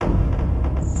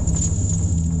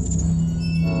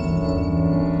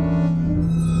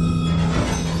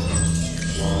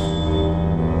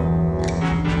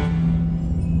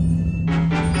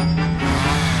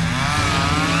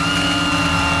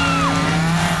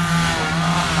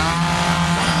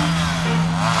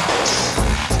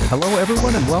Hello,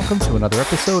 everyone, and welcome to another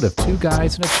episode of Two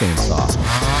Guys and a Chainsaw.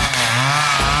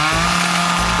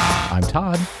 I'm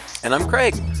Todd. And I'm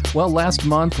Craig. Well, last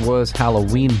month was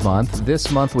Halloween month. This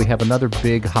month we have another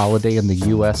big holiday in the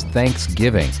U.S.,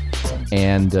 Thanksgiving.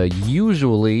 And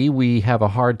usually we have a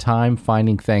hard time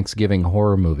finding Thanksgiving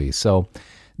horror movies. So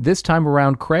this time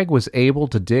around, Craig was able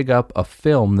to dig up a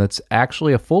film that's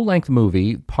actually a full-length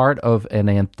movie, part of an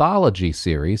anthology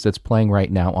series that's playing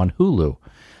right now on Hulu.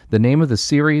 The name of the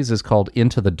series is called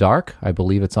Into the Dark. I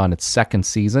believe it's on its second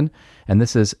season. And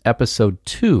this is episode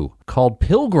 2, called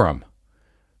Pilgrim.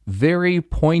 Very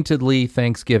pointedly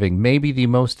Thanksgiving. Maybe the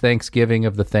most Thanksgiving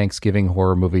of the Thanksgiving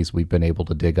horror movies we've been able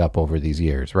to dig up over these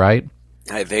years, right?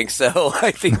 I think so.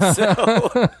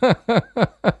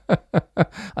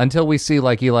 Until we see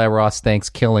like Eli Roth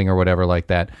Thanksgiving or whatever like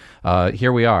that.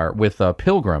 Here we are with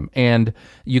Pilgrim. And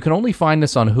you can only find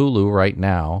this on Hulu right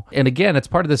now. And again, it's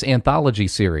part of this anthology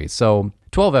series. So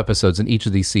 12 episodes in each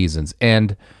of these seasons.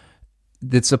 And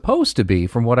it's supposed to be,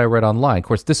 from what I read online, of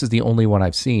course, this is the only one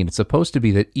I've seen, it's supposed to be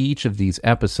that each of these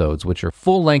episodes, which are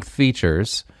full-length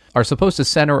features, are supposed to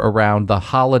center around the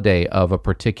holiday of a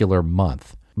particular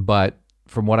month. But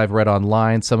from what I've read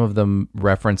online, some of them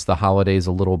reference the holidays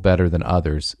a little better than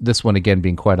others. This one, again,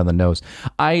 being quite on the nose.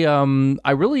 I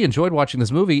really enjoyed watching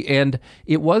this movie, and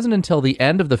it wasn't until the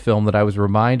end of the film that I was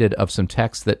reminded of some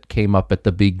text that came up at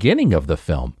the beginning of the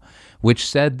film, which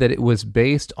said that it was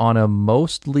based on a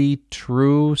mostly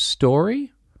true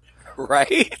story.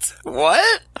 Right?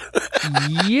 What?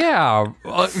 Yeah.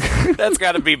 That's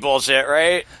got to be bullshit,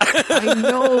 right? I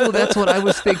know, that's what I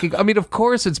was thinking. I mean, of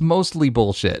course it's mostly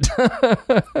bullshit.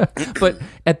 But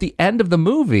at the end of the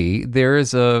movie, there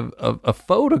is a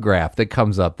photograph that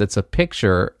comes up that's a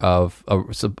picture of,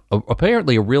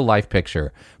 apparently a real-life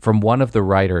picture from one of the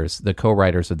writers, the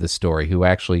co-writers of this story, who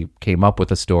actually came up with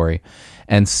the story,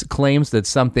 and claims that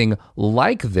something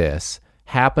like this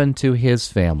happened to his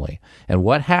family. And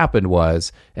what happened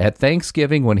was, at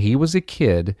Thanksgiving when he was a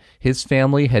kid, his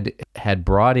family had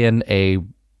brought in a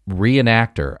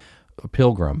reenactor, a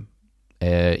pilgrim,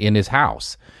 in his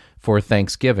house for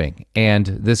Thanksgiving. And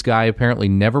this guy apparently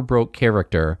never broke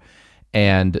character,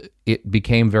 and it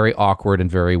became very awkward and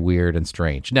very weird and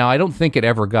strange. Now, I don't think it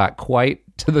ever got quite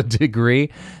to the degree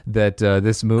that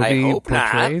this movie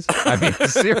portrays. Not. I mean,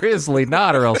 seriously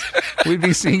not, or else we'd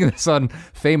be seeing this on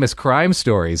Famous Crime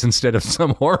Stories instead of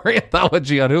some horror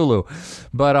anthology on Hulu.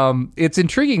 But it's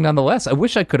intriguing nonetheless. I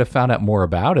wish I could have found out more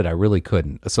about it. I really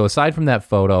couldn't. So aside from that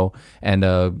photo and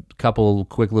a couple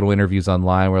quick little interviews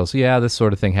online where I'll say, yeah, this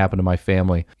sort of thing happened to my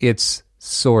family, it's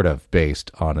sort of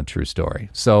based on a true story.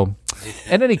 So,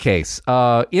 in any case,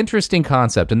 interesting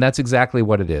concept, and that's exactly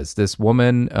what it is. This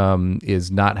woman is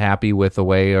not happy with the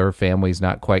way her family's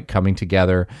not quite coming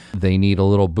together. They need a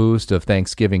little boost of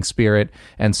Thanksgiving spirit,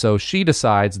 and so she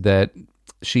decides that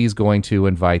she's going to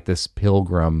invite this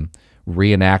pilgrim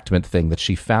reenactment thing that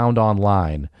she found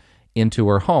online into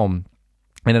her home.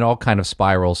 And it all kind of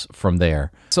spirals from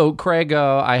there. So, Craig,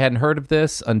 I hadn't heard of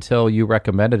this until you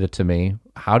recommended it to me.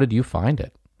 How did you find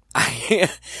it?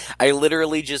 I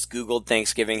literally just Googled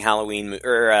Thanksgiving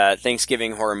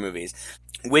Thanksgiving horror movies,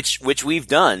 which we've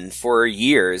done for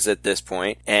years at this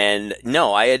point. And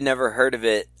no, I had never heard of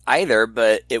it either,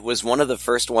 but it was one of the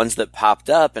first ones that popped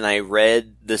up, and I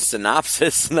read the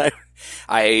synopsis, and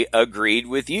I agreed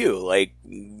with you. Like,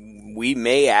 we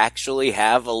may actually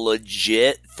have a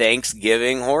legit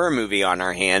Thanksgiving horror movie on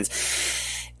our hands.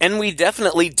 And we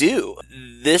definitely do.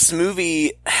 This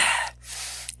movie,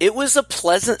 it was a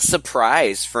pleasant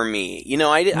surprise for me. You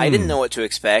know, I didn't know what to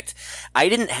expect. I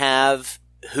didn't have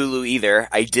Hulu either.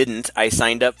 I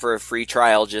signed up for a free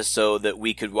trial just so that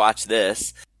we could watch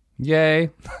this. Yay.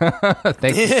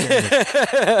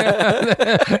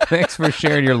 Thanks for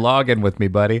sharing your login with me,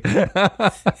 buddy.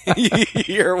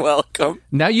 You're welcome.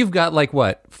 Now you've got,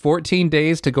 14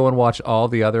 days to go and watch all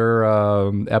the other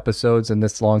episodes in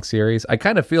this long series? I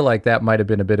kind of feel like that might have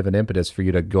been a bit of an impetus for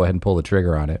you to go ahead and pull the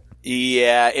trigger on it.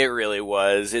 Yeah, it really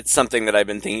was. It's something that I've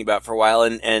been thinking about for a while,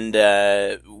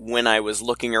 and when I was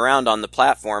looking around on the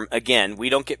platform, again, we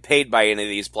don't get paid by any of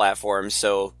these platforms,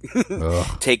 so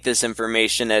take this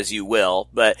information as you will.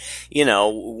 But, you know,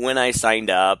 when I signed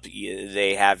up,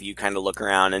 they have you kind of look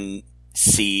around and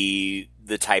see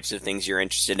the types of things you're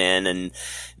interested in, and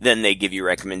then they give you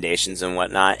recommendations and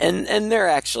whatnot. And there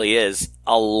actually is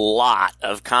a lot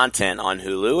of content on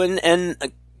Hulu, and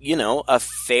you know, a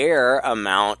fair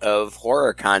amount of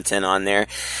horror content on there.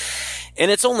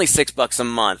 And it's only $6 a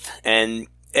month. And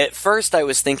at first I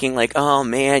was thinking like, oh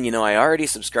man, you know, I already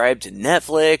subscribed to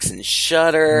Netflix and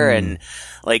Shudder and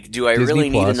Like, do I Disney really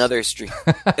need Plus. another stream?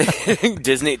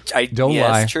 Disney, Don't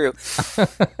lie. It's true.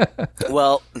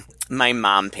 Well, my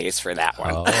mom pays for that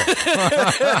one. Oh.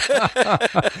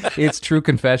 It's true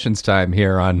confessions time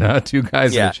here on Two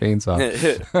Guys and a Chainsaw.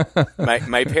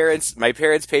 my parents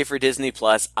pay for Disney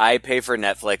Plus. I pay for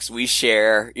Netflix. We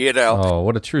share, you know. Oh,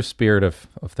 what a true spirit of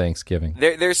Thanksgiving.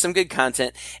 There's some good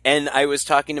content. And I was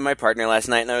talking to my partner last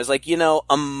night, and I was like, you know,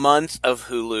 a month of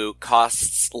Hulu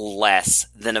costs less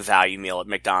than a value meal at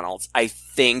McDonald's. I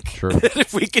think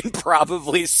that we can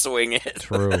probably swing it.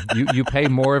 True. You pay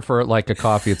more for like a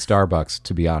coffee at Starbucks,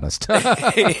 to be honest.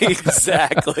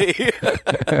 Exactly.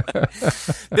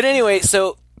 But anyway,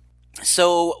 so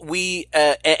we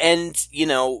and you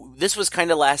know, this was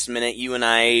kind of last minute. You and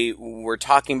I were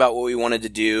talking about what we wanted to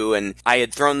do, and I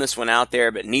had thrown this one out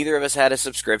there, but neither of us had a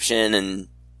subscription, and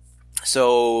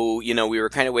so, you know, we were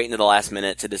kind of waiting to the last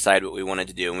minute to decide what we wanted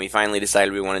to do, and we finally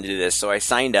decided we wanted to do this. So I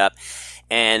signed up,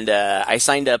 and I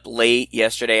signed up late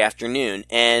yesterday afternoon,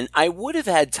 and I would have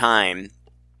had time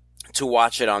to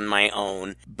watch it on my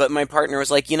own, but my partner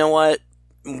was like, you know what?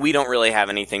 We don't really have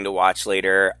anything to watch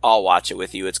later. I'll watch it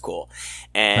with you. It's cool.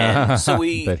 And so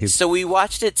we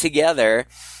watched it together,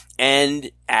 and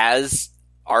as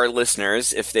our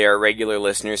listeners, if they are regular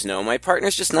listeners, know, my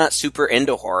partner's just not super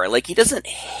into horror. Like, he doesn't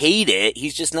hate it.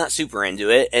 He's just not super into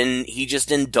it, and he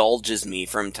just indulges me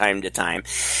from time to time.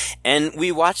 And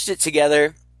we watched it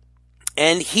together,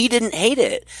 and he didn't hate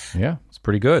it. Yeah, it's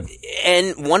pretty good.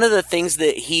 And one of the things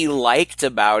that he liked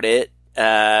about it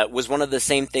was one of the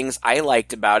same things I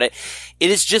liked about it.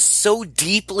 It is just so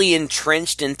deeply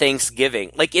entrenched in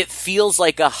Thanksgiving. Like, it feels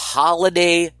like a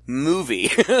holiday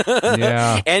movie.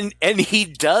 Yeah. And he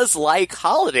does like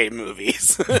holiday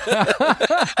movies.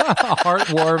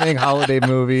 Heartwarming holiday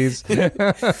movies.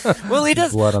 Well, he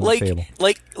does. Blood on the table.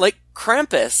 Like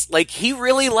Krampus. Like, he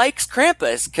really likes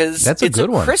Krampus because it's good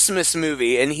one. Christmas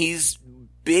movie, and he's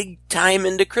big time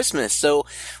into Christmas. So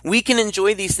we can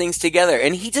enjoy these things together.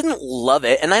 And he didn't love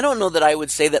it. And I don't know that I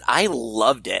would say that I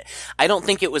loved it. I don't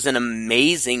think it was an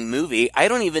amazing movie. I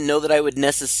don't even know that I would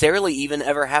necessarily even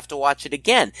ever have to watch it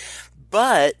again.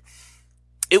 But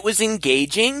it was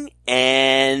engaging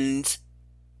and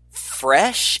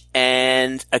fresh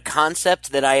and a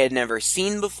concept that I had never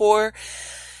seen before.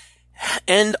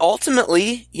 And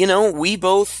ultimately, you know, we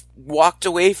both walked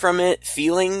away from it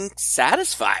feeling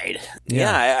satisfied.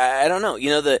 Yeah, I don't know. You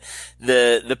know,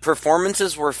 the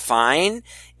performances were fine.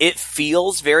 It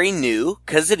feels very new,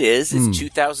 cause it is. It's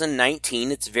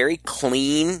 2019. It's very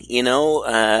clean. You know,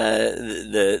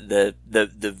 the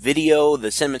video, the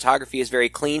cinematography is very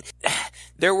clean.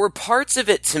 There were parts of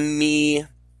it to me,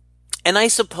 and I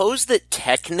suppose that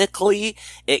technically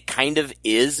it kind of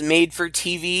is made for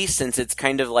TV, since it's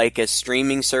kind of like a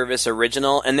streaming service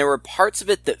original, and there were parts of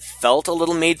it that felt a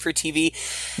little made for TV,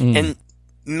 and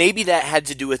maybe that had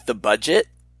to do with the budget.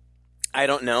 I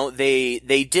don't know.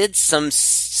 They did some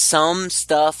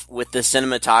stuff with the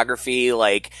cinematography,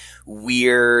 like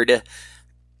weird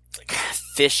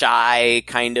fisheye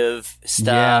kind of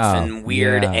stuff and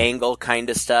weird angle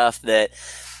kind of stuff that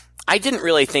I didn't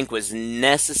really think was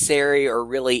necessary or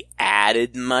really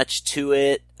added much to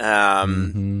it.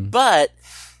 But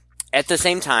at the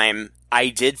same time, I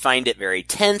did find it very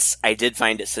tense. I did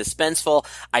find it suspenseful.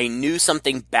 I knew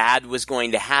something bad was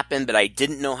going to happen, but I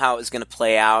didn't know how it was going to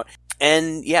play out.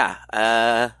 And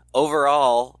yeah,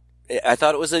 overall, I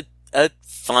thought it was a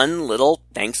fun little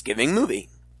Thanksgiving movie.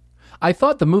 I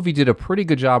thought the movie did a pretty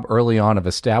good job early on of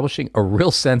establishing a real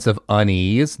sense of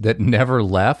unease that never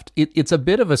left. It's a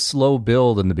bit of a slow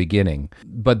build in the beginning,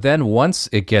 but then once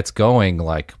it gets going,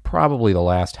 like probably the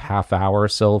last half hour or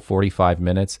so, 45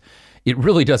 minutes, it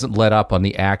really doesn't let up on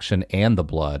the action and the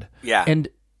blood. Yeah. And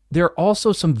there are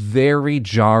also some very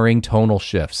jarring tonal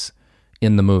shifts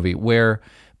in the movie where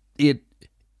it,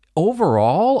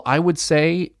 overall, I would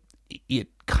say it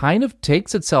kind of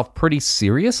takes itself pretty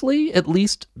seriously. At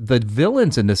least the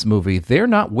villains in this movie, they're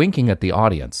not winking at the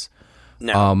audience.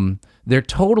 No. They're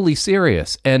totally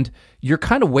serious, and you're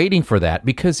kind of waiting for that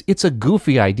because it's a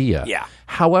goofy idea. Yeah.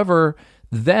 However,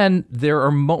 then there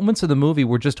are moments of the movie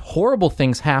where just horrible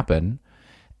things happen,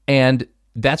 and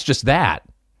that's just that.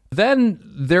 Then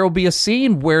there'll be a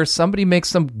scene where somebody makes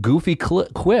some goofy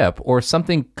quip or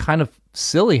something kind of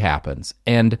silly happens.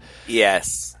 And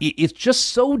yes, it's just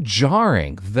so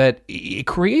jarring that it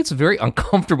creates a very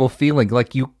uncomfortable feeling.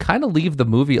 Like you kind of leave the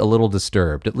movie a little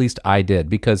disturbed. At least I did,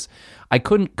 because I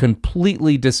couldn't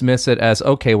completely dismiss it as,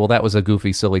 okay, well, that was a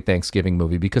goofy, silly Thanksgiving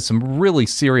movie, because some really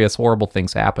serious, horrible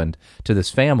things happened to this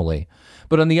family.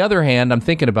 But on the other hand, I'm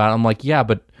thinking about it, I'm like, yeah,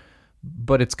 but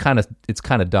but it's kind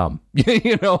of dumb.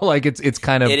 Like it's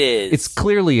kind of, it is. It's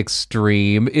clearly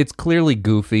extreme. It's clearly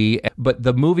goofy, but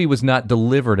the movie was not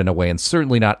delivered in a way, and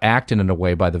certainly not acted in a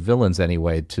way by the villains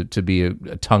anyway, to be a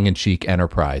tongue-in-cheek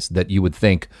enterprise that you would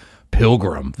think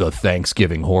Pilgrim, the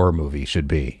Thanksgiving horror movie, should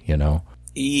be,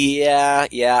 Yeah.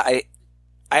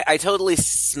 I totally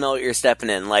smell what you're stepping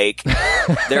in. Like,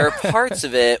 there are parts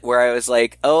of it where I was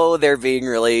like, oh, they're being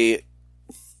really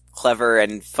clever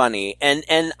and funny,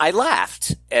 and I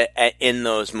laughed in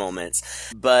those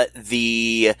moments, but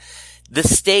the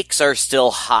stakes are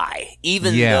still high,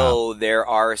 even though there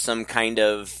are some kind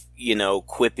of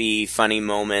quippy, funny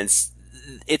moments.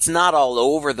 It's not all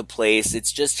over the place.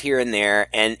 It's just here and there,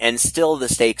 and still the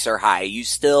stakes are high. You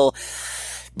still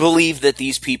believe that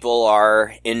these people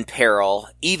are in peril,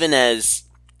 even as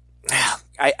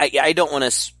I don't want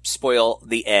to spoil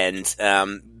the end,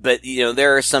 but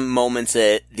there are some moments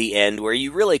at the end where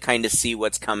you really kind of see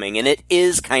what's coming, and it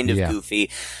is kind of goofy,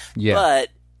 but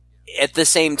at the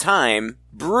same time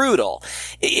brutal.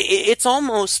 It's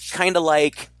almost kind of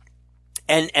like,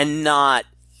 and not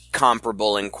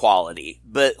comparable in quality,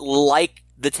 but like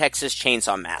the Texas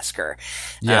Chainsaw Massacre.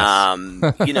 Yes.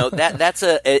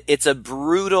 It's a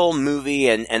brutal movie,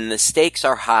 and the stakes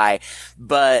are high,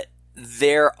 but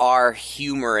there are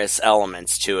humorous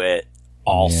elements to it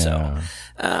also.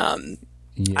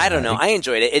 I don't know. I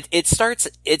enjoyed it. It starts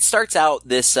out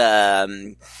this,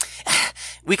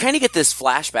 we kind of get this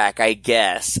flashback, I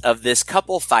guess, of this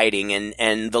couple fighting,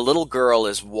 and the little girl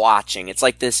is watching. It's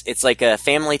like a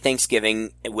family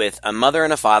Thanksgiving with a mother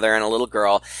and a father and a little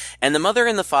girl, and the mother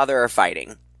and the father are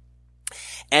fighting.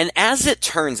 And as it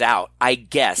turns out, I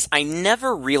guess, I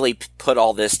never really put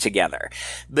all this together,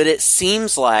 but it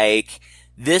seems like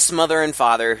this mother and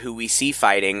father who we see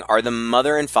fighting are the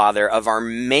mother and father of our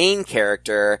main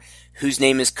character, whose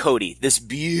name is Cody, this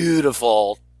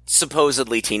beautiful,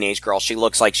 supposedly teenage girl. She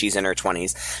looks like she's in her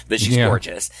 20s, but she's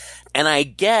gorgeous. And I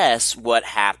guess what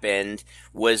happened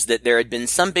was that there had been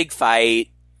some big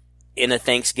fight in a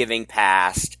Thanksgiving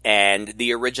past, and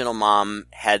the original mom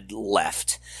had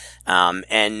left.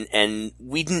 And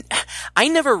we didn't,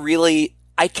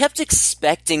 I kept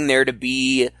expecting there to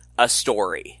be a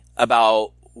story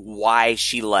about why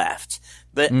she left,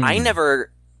 but I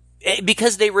never,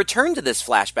 because they returned to this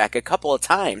flashback a couple of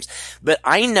times, but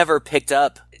I never picked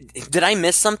up. Did I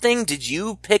miss something? Did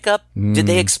you pick up? Did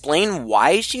they explain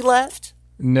why she left?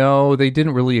 No, they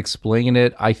didn't really explain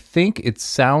it. I think it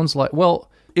sounds like,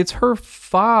 well, it's her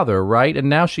father, right? And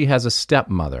now she has a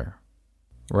stepmother,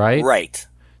 right? Right.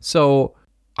 So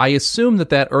I assume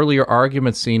that earlier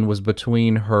argument scene was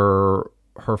between her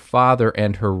father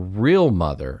and her real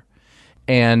mother.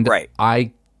 And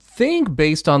I think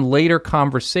based on later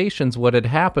conversations, what had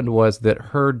happened was that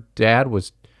her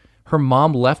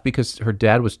mom left because her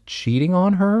dad was cheating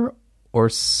on her or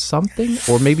something,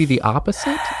 or maybe the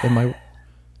opposite. Am I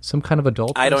some kind of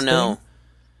adulterous I don't know. thing?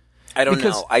 I don't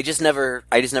know. I just never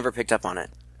picked up on it.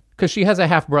 Because she has a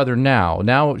half brother now.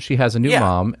 Now she has a new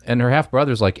mom, and her half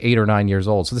brother's like 8 or 9 years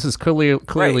old. So this is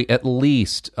clearly at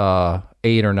least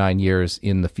 8 or 9 years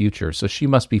in the future. So she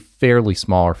must be fairly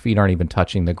small. Her feet aren't even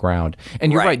touching the ground.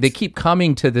 And you're right. They keep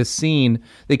coming to this scene.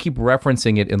 They keep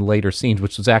referencing it in later scenes,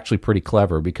 which was actually pretty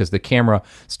clever because the camera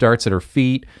starts at her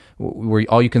feet, where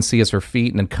all you can see is her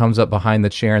feet, and then comes up behind the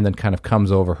chair and then kind of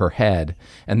comes over her head.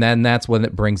 And then that's when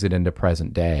it brings it into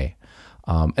present day.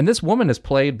 And this woman is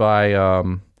played by...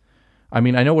 I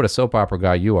mean, I know what a soap opera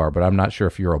guy you are, but I'm not sure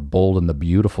if you're a Bold and the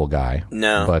Beautiful guy.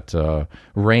 No. But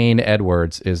Rain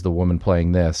Edwards is the woman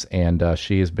playing this, and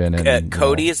she has been in...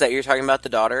 Cody, is that you're talking about, the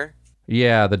daughter?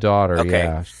 Yeah, the daughter, okay.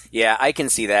 Yeah. Yeah, I can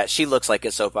see that. She looks like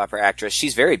a soap opera actress.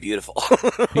 She's very beautiful.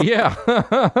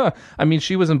 Yeah. I mean,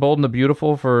 she was in Bold and the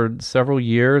Beautiful for several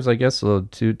years, I guess,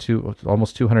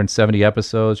 almost 270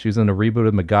 episodes. She was in a reboot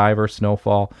of MacGyver,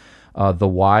 Snowfall. The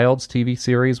Wilds TV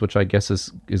series, which I guess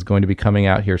is going to be coming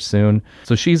out here soon.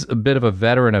 So she's a bit of a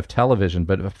veteran of television,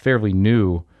 but a fairly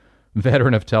new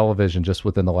veteran of television just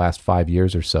within the last 5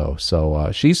 years or so.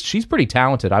 So she's pretty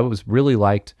talented. I was really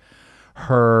liked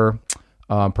her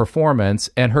performance,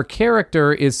 and her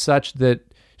character is such that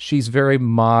she's very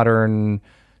modern,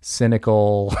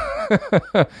 cynical,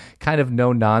 kind of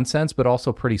no nonsense, but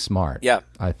also pretty smart. Yeah.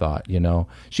 I thought,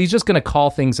 she's just going to call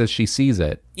things as she sees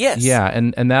it. Yes. Yeah.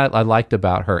 And that I liked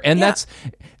about her. And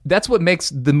that's what makes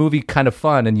the movie kind of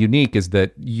fun and unique, is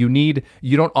that you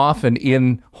don't often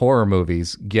in horror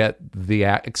movies get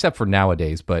except for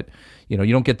nowadays, but you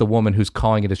don't get the woman who's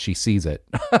calling it as she sees it,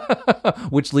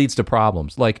 which leads to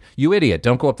problems. Like, you idiot,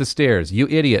 don't go up the stairs. You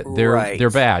idiot, they're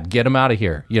bad. Get them out of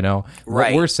here.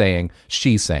 What we're saying,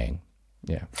 she's saying.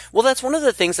 Yeah. Well, that's one of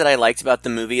the things that I liked about the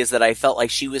movie is that I felt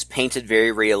like she was painted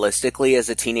very realistically as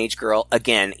a teenage girl.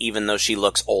 Again, even though she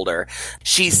looks older.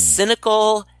 She's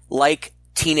cynical like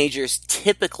teenagers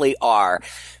typically are,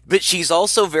 but she's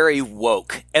also very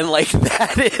woke. And like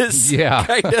that is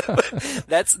kind of,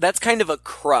 that's kind of a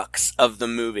crux of the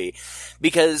movie.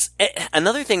 Because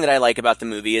another thing that I like about the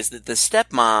movie is that the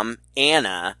stepmom,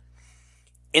 Anna,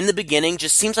 in the beginning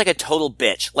just seems like a total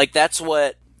bitch. Like that's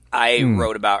what I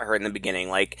wrote about her in the beginning.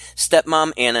 Like,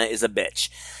 stepmom Anna is a bitch.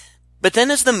 But then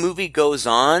as the movie goes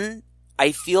on,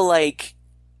 I feel like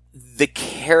the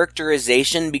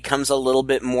characterization becomes a little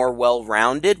bit more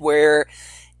well-rounded, where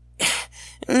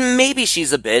maybe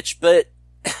she's a bitch, but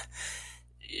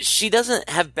she doesn't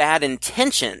have bad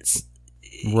intentions.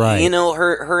 Right. You know,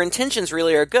 her intentions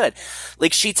really are good.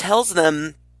 Like, she tells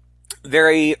them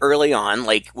very early on,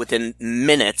 like within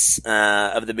minutes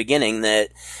of the beginning,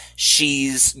 that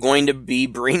she's going to be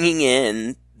bringing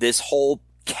in this whole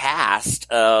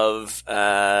cast of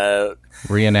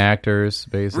reenactors,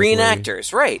 basically.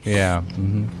 Reenactors, right. Yeah. We're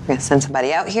going to send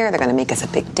somebody out here. They're going to make us a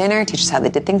big dinner, teach us how they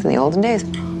did things in the olden days.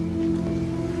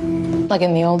 Like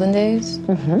in the olden days?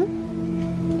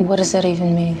 Mm-hmm. What does that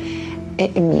even mean?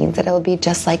 It means that it'll be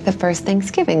just like the first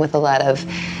Thanksgiving, with a lot of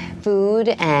food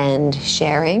and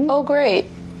sharing. Oh, great.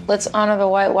 Let's honor the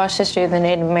whitewashed history of the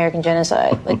Native American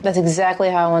genocide. Like, that's exactly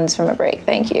how I want Summer Break.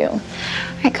 Thank you. All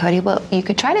right, Cody, well, you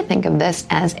could try to think of this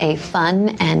as a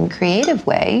fun and creative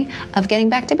way of getting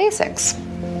back to basics.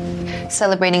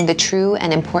 Celebrating the true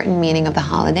and important meaning of the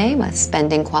holiday by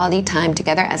spending quality time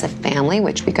together as a family,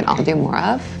 which we could all do more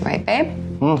of, right, babe?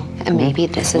 And maybe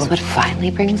this is what finally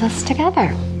brings us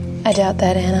together. I doubt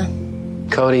that, Anna.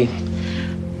 Cody.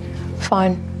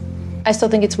 Fine. I still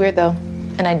think it's weird, though.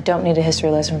 And I don't need a history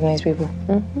lesson from these people.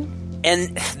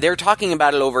 And they're talking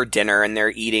about it over dinner, and they're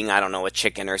eating, I don't know, a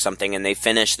chicken or something, and they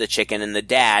finish the chicken, and the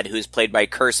dad, who's played by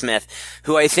Kerr Smith,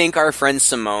 who I think our friend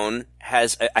Simone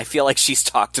has, I feel like she's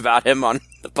talked about him on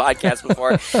the podcast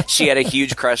before. She had a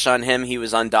huge crush on him. He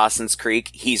was on Dawson's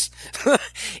Creek.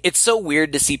 It's so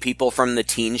weird to see people from the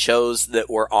teen shows that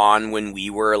were on when we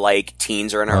were like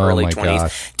teens or in our early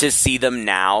 20s to see them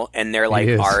now, and they're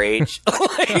like our age.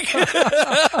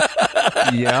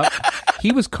 Yeah.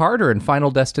 He was Carter in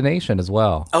Final Destination as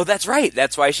well. Oh, that's right.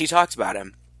 That's why she talked about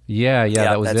him. Yeah,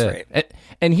 that was that's it. Right.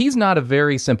 And he's not a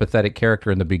very sympathetic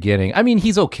character in the beginning. I mean,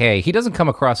 he's okay. He doesn't come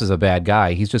across as a bad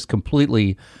guy. He's just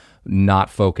completely not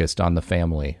focused on the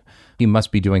family. He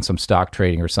must be doing some stock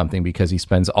trading or something, because he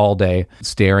spends all day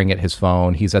staring at his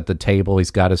phone. He's at the table. He's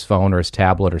got his phone or his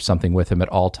tablet or something with him at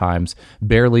all times,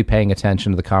 barely paying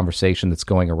attention to the conversation that's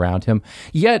going around him.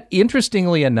 Yet,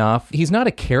 interestingly enough, he's not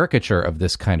a caricature of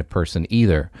this kind of person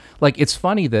either. Like, it's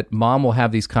funny that mom will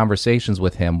have these conversations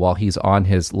with him while he's on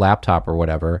his laptop or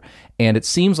whatever, and it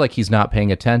seems like he's not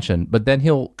paying attention, but then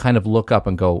he'll kind of look up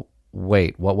and go,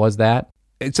 wait, what was that?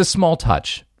 It's a small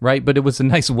touch, right? But it was a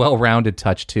nice, well-rounded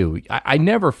touch, too. I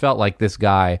never felt like this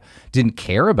guy didn't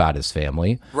care about his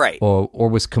family. Right. Or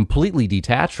was completely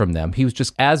detached from them. He was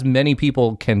just, as many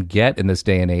people can get in this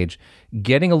day and age,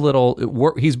 getting a little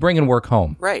work. He's bringing work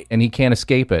home. Right. And he can't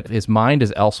escape it. His mind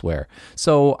is elsewhere.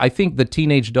 So I think the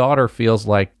teenage daughter feels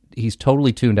like he's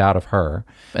totally tuned out of her.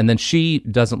 And then she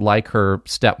doesn't like her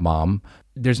stepmom.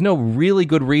 There's no really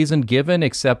good reason given,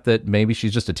 except that maybe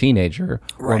she's just a teenager,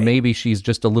 or maybe she's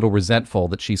just a little resentful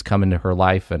that she's come into her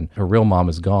life and her real mom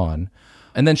is gone.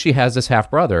 And then she has this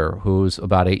half-brother who's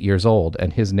about 8 years old,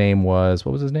 and his name was,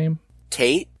 what was his name?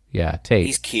 Tate? Yeah, Tate.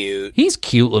 He's cute. He's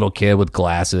cute little kid with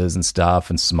glasses and stuff,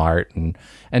 and smart, and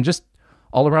just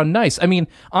all around nice. I mean,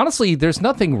 honestly, there's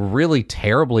nothing really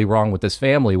terribly wrong with this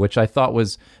family, which I thought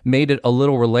made it a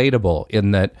little relatable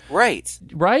in that. Right.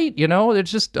 You know, it's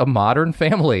just a modern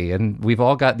family, and we've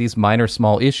all got these minor,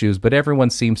 small issues, but everyone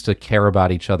seems to care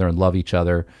about each other and love each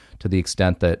other to the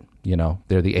extent that, you know,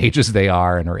 they're the ages they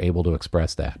are and are able to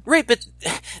express that. Right, but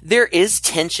there is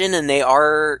tension, and they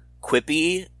are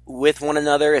quippy with one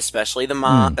another, especially the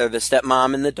mom or the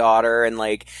stepmom and the daughter, and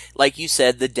like you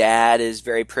said, the dad is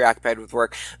very preoccupied with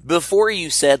work. Before you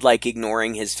said like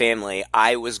ignoring his family,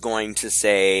 I was going to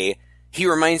say he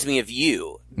reminds me of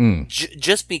you,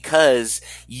 just because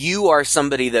you are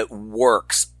somebody that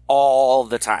works all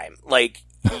the time, like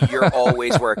you're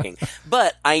always working.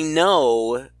 But I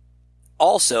know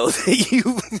also that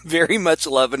you very much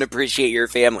love and appreciate your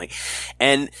family.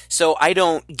 And so I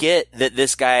don't get that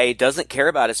this guy doesn't care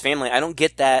about his family. I don't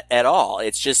get that at all.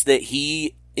 It's just that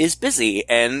he is busy.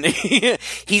 And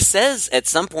he says at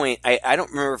some point, I don't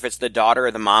remember if it's the daughter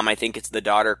or the mom. I think it's the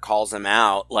daughter calls him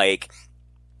out. Like,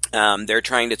 they're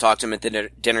trying to talk to him at the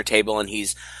dinner table, and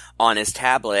he's on his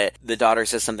tablet, the daughter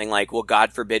says something like, well,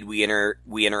 God forbid we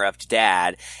interrupt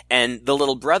Dad. And the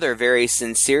little brother very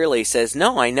sincerely says,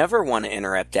 no, I never want to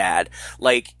interrupt Dad.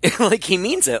 Like he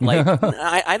means it. Like,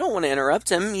 I don't want to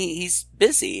interrupt him. He's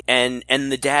busy. And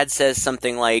the dad says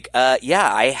something like,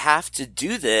 yeah, I have to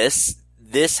do this.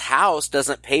 This house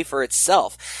doesn't pay for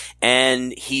itself.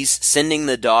 And he's sending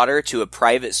the daughter to a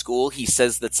private school. He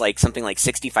says that's like something like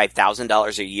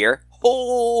 $65,000 a year.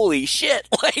 Holy shit.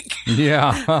 Like,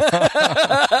 yeah.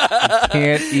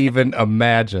 Can't even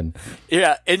imagine.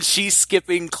 Yeah. And she's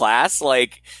skipping class.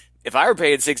 Like, if I were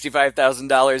paying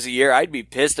 $65,000 a year, I'd be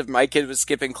pissed if my kid was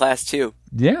skipping class too.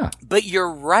 Yeah. But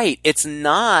you're right. It's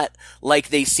not like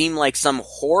they seem like some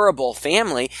horrible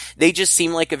family. They just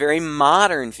seem like a very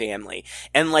modern family.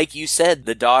 And like you said,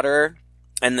 the daughter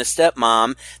and the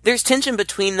stepmom, there's tension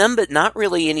between them, but not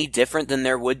really any different than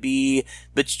there would be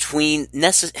between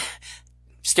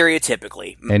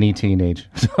stereotypically. Any teenage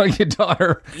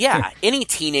daughter. Yeah, any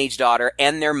teenage daughter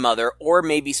and their mother, or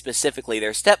maybe specifically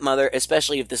their stepmother,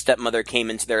 especially if the stepmother came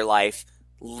into their life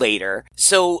later.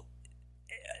 So,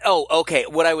 okay.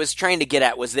 What I was trying to get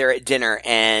at was they're at dinner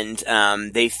and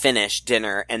they finish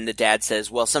dinner and the dad says,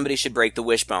 well, somebody should break the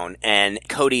wishbone. And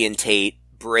Cody and Tate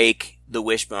break the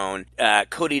wishbone.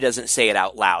 Cody doesn't say it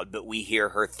out loud, but we hear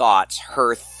her thoughts.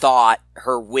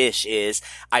 Her wish is,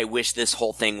 I wish this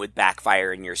whole thing would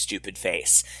backfire in your stupid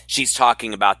face. She's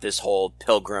talking about this whole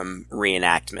Pilgrim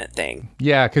reenactment thing.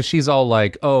 Yeah, because she's all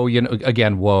like, oh,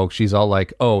 again, woke. She's all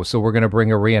like, oh, so we're going to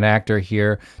bring a reenactor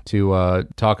here to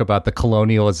talk about the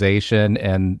colonialization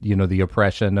and, the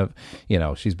oppression of,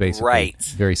 she's basically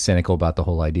very cynical about the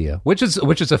whole idea, which is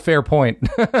a fair point.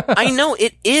 I know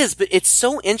it is, but it's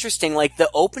so interesting. Like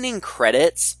the opening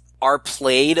credits are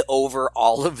played over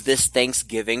all of this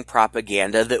Thanksgiving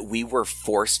propaganda that we were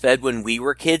force-fed when we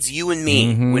were kids, you and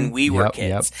me, when we were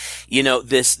kids. Yep.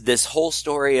 This whole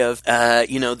story of,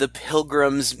 the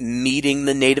Pilgrims meeting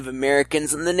the Native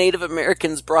Americans, and the Native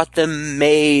Americans brought them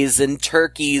maize and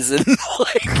turkeys and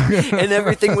and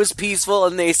everything was peaceful,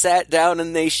 and they sat down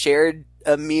and they shared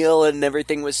a meal and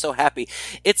everything was so happy.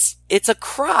 It's a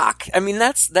crock. I mean,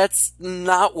 that's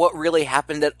not what really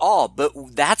happened at all, but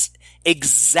that's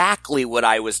exactly what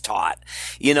I was taught,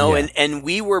 and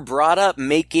we were brought up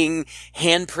making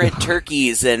handprint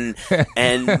turkeys and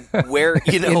wear,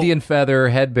 Indian feather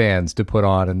headbands to put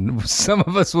on. And some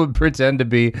of us would pretend to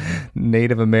be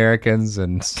Native Americans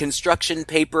and construction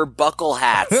paper buckle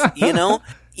hats,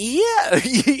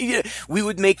 Yeah, we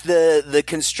would make the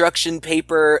construction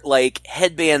paper like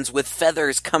headbands with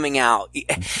feathers coming out.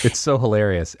 It's so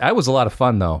hilarious. That was a lot of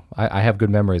fun, though. I have good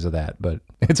memories of that, but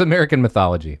it's American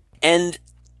mythology. And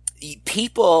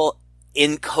people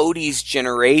in Cody's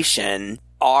generation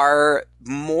are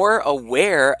more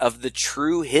aware of the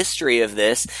true history of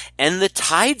this, and the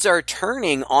tides are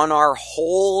turning on our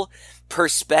whole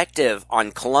perspective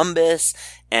on Columbus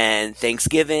and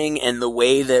Thanksgiving and the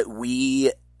way that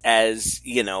we, as,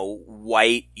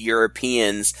 white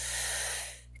Europeans,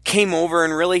 came over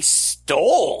and really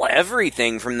stole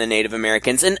everything from the Native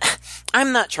Americans. And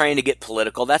I'm not trying to get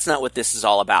political. That's not what this is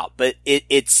all about. But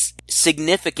it's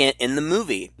significant in the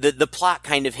movie. The plot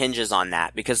kind of hinges on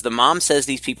that because the mom says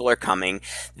these people are coming.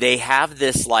 They have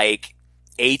this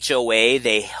HOA,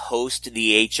 they host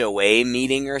the HOA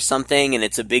meeting or something, and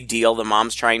it's a big deal. The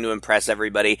mom's trying to impress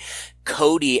everybody.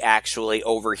 Cody actually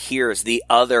overhears the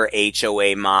other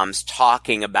HOA moms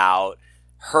talking about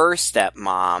her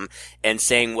stepmom and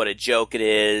saying what a joke it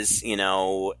is,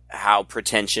 how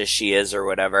pretentious she is or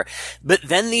whatever. But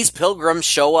then these pilgrims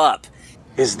show up.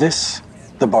 Is this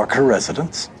the Barker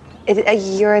residence?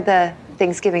 You're the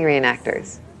Thanksgiving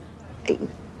reenactors.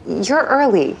 You're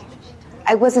early.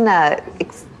 I wasn't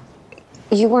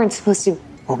you weren't supposed to.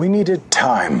 Well, we needed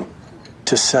time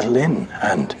to settle in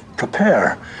and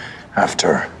prepare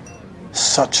after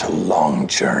such a long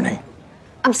journey.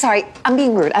 I'm sorry. I'm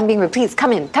being rude. Please,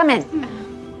 come in.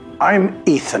 I'm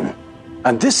Ethan,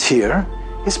 and this here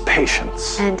is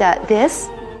Patience. And this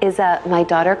is my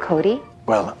daughter, Cody.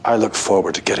 Well, I look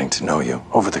forward to getting to know you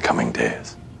over the coming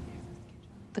days.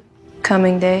 The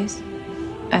coming days?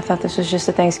 I thought this was just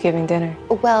a Thanksgiving dinner.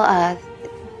 Well,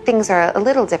 things are a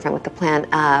little different with the plan,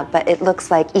 but it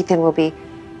looks like Ethan will be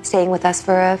staying with us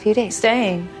for a few days.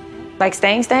 Staying? Like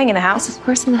staying in a house? Yes, of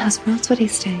course, in the house. Where else would he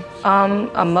stay?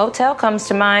 A motel comes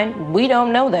to mind. We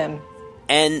don't know them.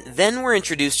 And then we're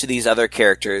introduced to these other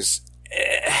characters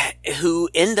who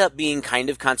end up being kind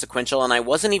of consequential, and I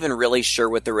wasn't even really sure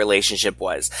what the relationship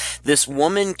was. This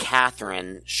woman,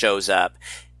 Catherine, shows up.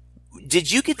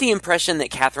 Did you get the impression that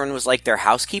Catherine was like their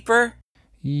housekeeper?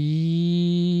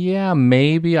 Yeah,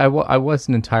 maybe. I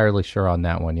wasn't entirely sure on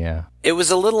that one, yeah. It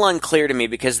was a little unclear to me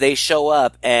because they show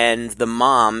up and the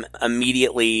mom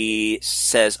immediately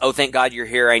says, "Oh, thank God you're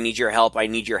here. I need your help. I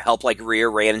need your help, like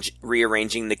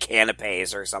rearranging the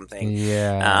canapes or something."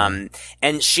 Yeah.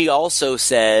 And she also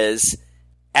says,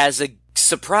 as a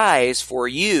surprise for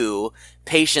you,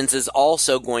 Patience is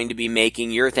also going to be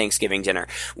making your Thanksgiving dinner.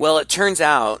 Well, it turns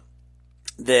out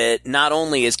that not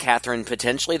only is Catherine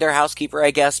potentially their housekeeper, I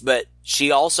guess, but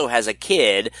she also has a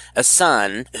kid, a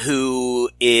son, who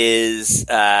is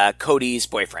Cody's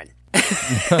boyfriend.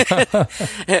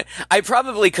 I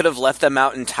probably could have left them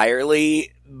out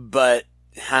entirely, but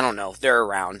I don't know. They're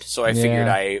around, so I figured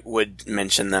I would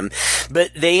mention them. But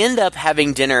they end up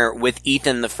having dinner with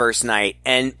Ethan the first night,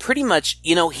 and pretty much,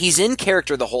 he's in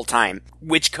character the whole time,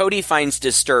 which Cody finds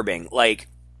disturbing. Like,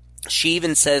 she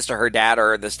even says to her dad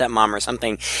or the stepmom or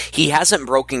something, he hasn't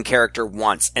broken character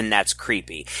once, and that's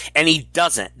creepy. And he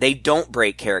doesn't. They don't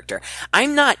break character.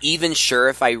 I'm not even sure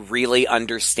if I really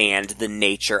understand the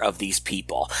nature of these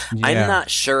people. Yeah. I'm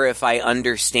not sure if I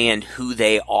understand who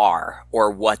they are or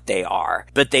what they are.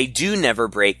 But they do never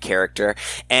break character,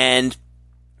 and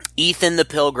Ethan the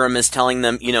Pilgrim is telling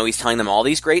them, he's telling them all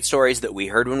these great stories that we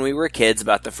heard when we were kids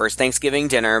about the first Thanksgiving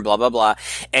dinner, blah, blah, blah.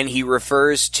 And he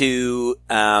refers to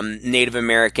Native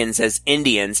Americans as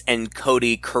Indians, and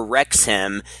Cody corrects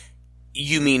him,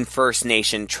 "You mean First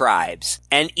Nation tribes."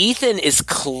 And Ethan is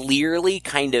clearly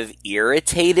kind of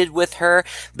irritated with her,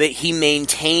 but he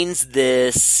maintains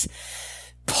this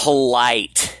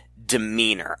polite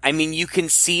demeanor. I mean, you can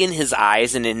see in his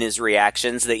eyes and in his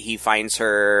reactions that he finds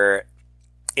her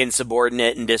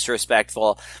insubordinate and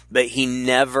disrespectful, but he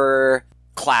never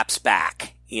claps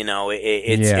back.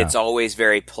 It's always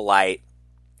very polite,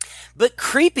 but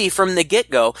creepy from the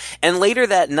get-go. And later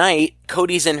that night,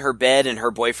 Cody's in her bed and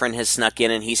her boyfriend has snuck in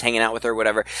and he's hanging out with her,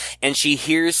 whatever. And she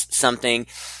hears something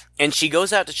and she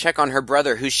goes out to check on her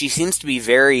brother, who she seems to be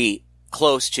very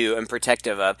close to and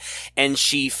protective of. And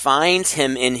she finds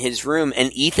him in his room,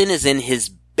 and Ethan is in his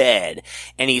bed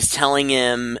and he's telling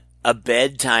him a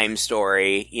bedtime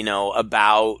story,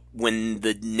 about when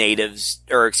the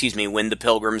when the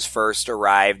Pilgrims first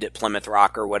arrived at Plymouth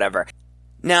Rock or whatever.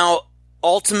 Now,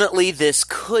 ultimately, this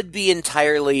could be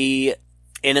entirely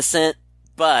innocent,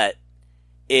 but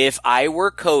if I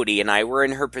were Cody and I were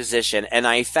in her position and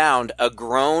I found a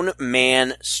grown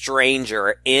man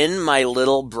stranger in my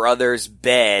little brother's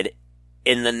bed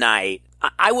in the night,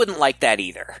 I wouldn't like that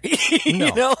either.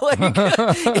 No.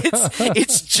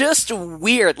 It's just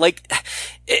weird. Like,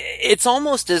 it's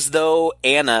almost as though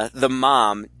Anna, the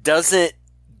mom, doesn't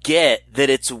get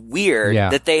that it's weird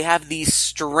that they have these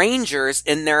strangers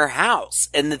in their house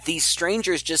and that these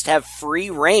strangers just have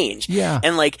free range. Yeah.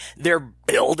 And like, they're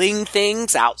building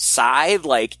things outside.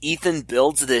 Like, Ethan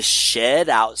builds this shed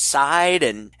outside,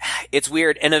 and it's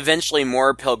weird. And eventually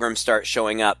more Pilgrims start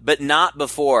showing up, but not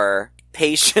before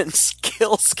Patience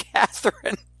kills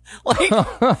Catherine. Like,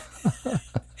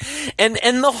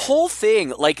 and the whole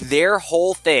thing, like their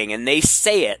whole thing, and they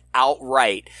say it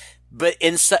outright, but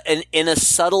in a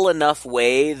subtle enough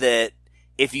way that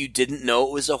if you didn't know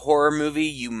it was a horror movie,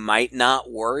 you might not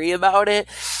worry about it.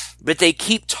 But they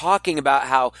keep talking about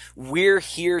how we're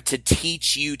here to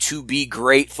teach you to be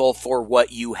grateful for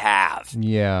what you have.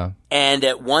 Yeah. And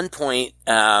at one point,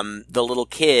 the little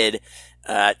kid,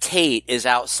 Tate, is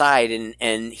outside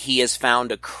and he has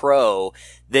found a crow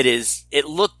that it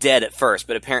looked dead at first,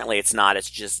 but apparently it's not. It's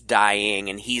just dying,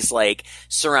 and he's like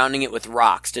surrounding it with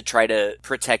rocks to try to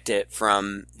protect it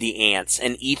from the ants.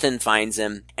 And Ethan finds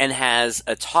him and has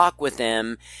a talk with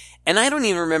him, and I don't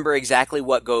even remember exactly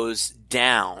what goes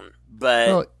down, but...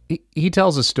 Well, he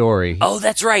tells a story. Oh,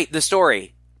 that's right, the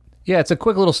story. Yeah, it's a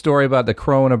quick little story about the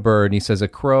crow and a bird. And he says a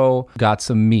crow got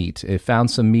some meat. It found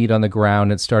some meat on the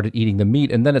ground and started eating the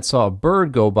meat. And then it saw a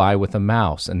bird go by with a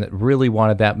mouse, and it really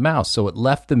wanted that mouse. So it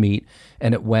left the meat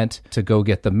and it went to go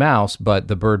get the mouse, but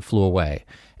the bird flew away.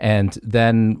 And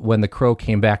then when the crow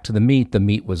came back to the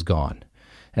meat was gone.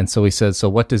 And so he says, so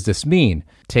what does this mean?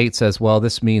 Tate says, well,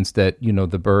 this means that,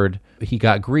 the bird, he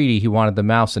got greedy, he wanted the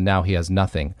mouse, and now he has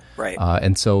nothing. Right.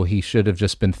 And so he should have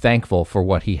just been thankful for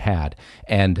what he had.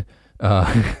 And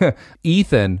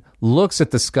Ethan looks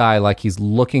at the sky like he's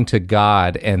looking to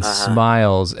God and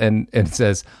smiles and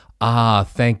says,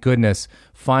 thank goodness.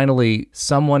 Finally,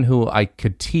 someone who I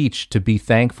could teach to be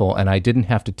thankful, and I didn't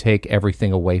have to take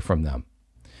everything away from them.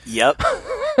 Yep.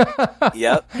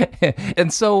 Yep.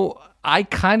 And so I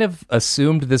kind of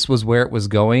assumed this was where it was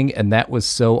going, and that was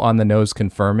so on the nose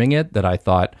confirming it that I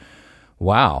thought,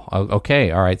 wow, okay,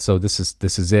 all right, so this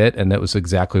is it, and that was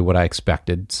exactly what I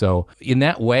expected. So in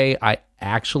that way, I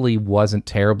actually wasn't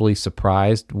terribly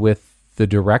surprised with the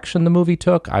direction the movie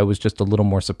took. I was just a little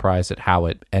more surprised at how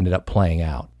it ended up playing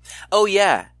out. Oh,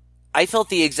 yeah. I felt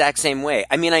the exact same way.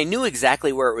 I mean, I knew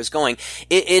exactly where it was going.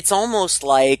 It's almost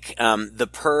like The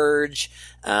Purge.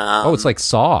 It's like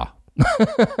Saw.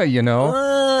 You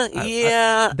know?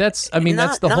 Yeah. That's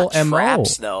the whole MO.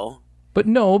 Traps, though. But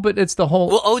it's the whole...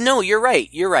 Well, no, you're right.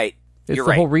 It's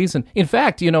the whole reason. In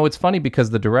fact, it's funny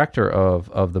because the director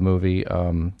of the movie,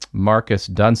 Marcus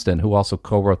Dunstan, who also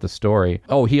co-wrote the story,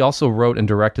 he also wrote and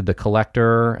directed The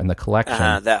Collector and The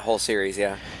Collection. That whole series,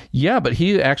 yeah. Yeah, but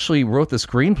he actually wrote the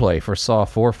screenplay for Saw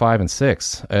 4, 5, and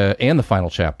 6, and the final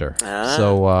chapter.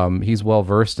 So he's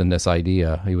well-versed in this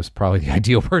idea. He was probably the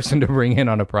ideal person to bring in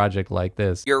on a project like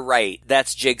this. You're right.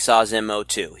 That's Jigsaw's MO,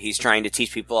 too. He's trying to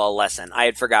teach people a lesson. I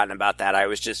had forgotten about that. I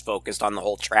was just focused on the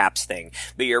whole traps thing.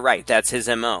 But you're right. That's his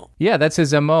MO. Yeah, that's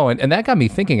his MO. And that got me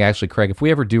thinking, actually, Craig, if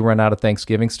we ever do run out of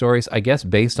Thanksgiving stories, I guess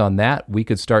based on that, we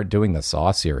could start doing the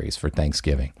Saw series for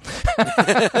Thanksgiving.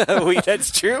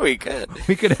 That's true, we could.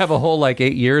 We could have a whole 8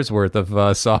 years worth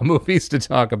of Saw movies to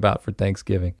talk about for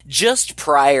Thanksgiving. Just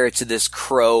prior to this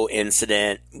crow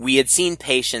incident, we had seen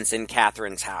Patience in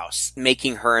Catherine's house,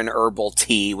 making her an herbal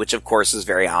tea, which of course is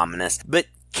very ominous. But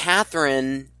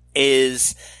Catherine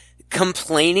is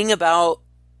complaining about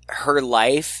her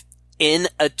life in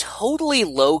a totally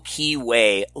low-key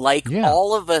way,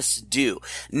 all of us do.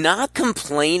 Not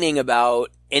complaining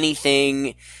about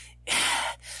anything.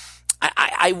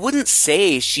 I wouldn't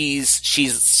say she's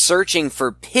searching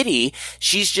for pity.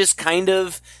 She's just kind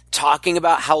of talking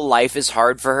about how life is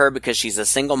hard for her because she's a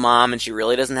single mom and she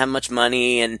really doesn't have much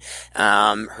money, and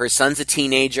her son's a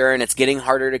teenager and it's getting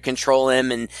harder to control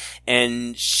him,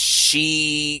 and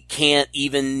she can't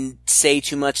even say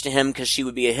too much to him because she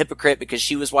would be a hypocrite because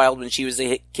she was wild when she was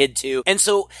a kid too. And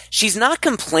so she's not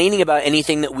complaining about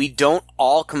anything that we don't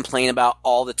all complain about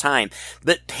all the time.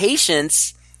 But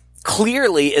Patience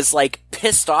clearly is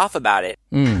pissed off about it.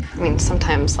 I mean,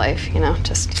 sometimes life,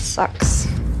 just sucks.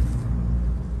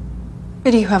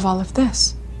 But you have all of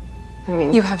this. I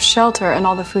mean, You have shelter and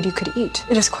all the food you could eat.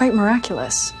 It is quite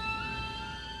miraculous.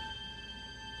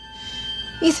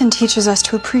 Ethan teaches us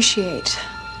to appreciate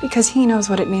because he knows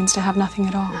what it means to have nothing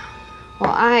at all.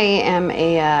 well, I am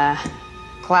a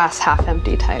glass half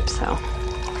empty type, so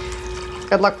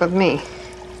good luck with me.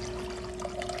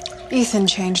 Ethan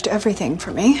changed everything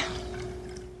for me.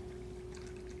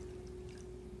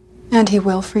 And he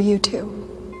will for you too.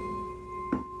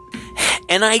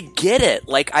 And I get it.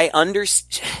 I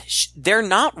understand. They're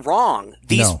not wrong.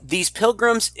 These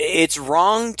pilgrims, it's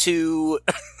wrong to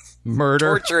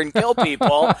murder, torture, and kill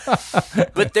people,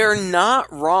 but they're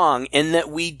not wrong in that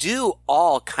we do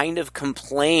all kind of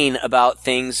complain about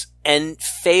things and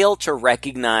fail to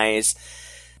recognize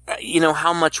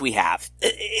how much we have.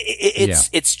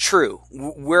 It's true.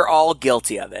 We're all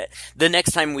guilty of it. The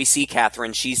next time we see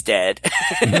Catherine, she's dead.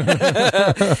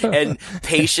 And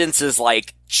Patience is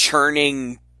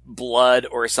churning blood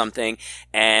or something.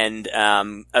 And,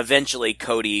 eventually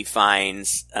Cody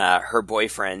finds, her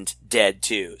boyfriend dead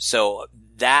too. So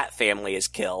that family is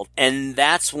killed. And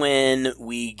that's when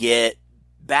we get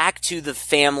back to the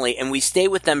family, and we stay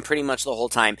with them pretty much the whole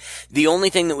time. The only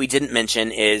thing that we didn't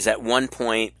mention is at one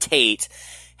point Tate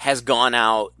has gone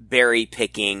out berry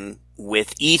picking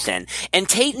with Ethan. And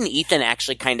Tate and Ethan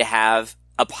actually kind of have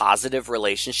a positive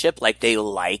relationship. They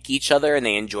like each other and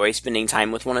they enjoy spending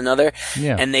time with one another.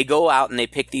 Yeah. And they go out and they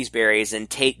pick these berries, and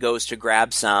Tate goes to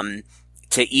grab some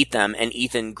to eat them, and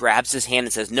Ethan grabs his hand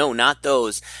and says, "No, not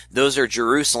those. Those are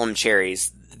Jerusalem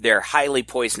cherries. They're highly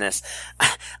poisonous."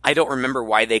 I don't remember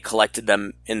why they collected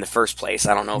them in the first place.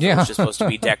 I don't know if it was just supposed to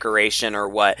be decoration or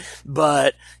what.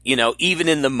 But, even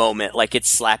in the moment, it's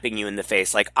slapping you in the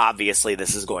face, obviously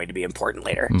this is going to be important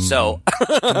later. Mm-hmm. So,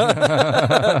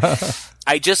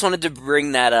 I just wanted to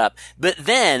bring that up. But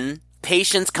then,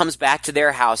 Patience comes back to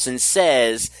their house and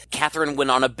says Catherine went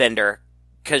on a bender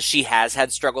because she has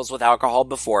had struggles with alcohol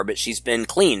before, but she's been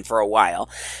clean for a while.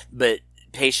 But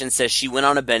Patience says she went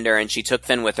on a bender and she took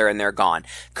Finn with her and they're gone.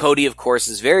 Cody, of course,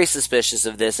 is very suspicious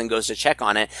of this and goes to check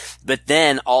on it. But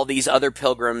then all these other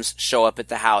pilgrims show up at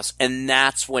the house, and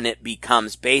that's when it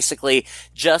becomes basically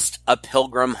just a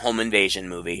pilgrim home invasion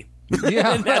movie.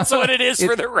 Yeah. And that's what it is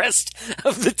for the rest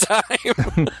of the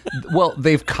time. Well,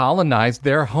 they've colonized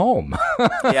their home.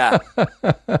 Yeah.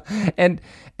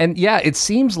 And yeah, it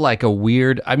seems like a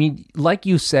weird, like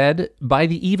you said,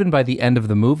 even by the end of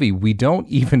the movie, we don't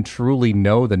even truly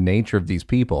know the nature of these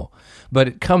people, but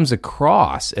it comes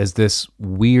across as this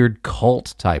weird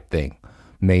cult type thing,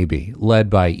 maybe led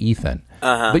by Ethan.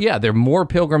 But yeah, there are more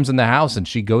pilgrims in the house, and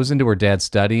she goes into her dad's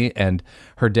study, and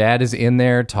her dad is in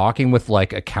there talking with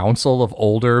like a council of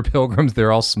older pilgrims.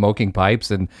 They're all smoking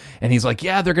pipes, and he's like,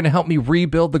 yeah, they're going to help me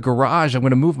rebuild the garage. I'm going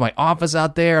to move my office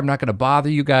out there. I'm not going to bother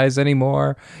you guys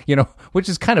anymore, which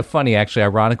is kind of funny, actually.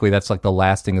 Ironically, that's like the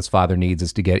last thing his father needs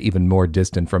is to get even more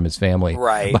distant from his family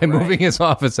by moving his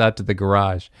office out to the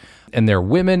garage. And there are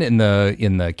women in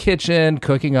the kitchen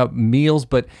cooking up meals,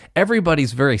 but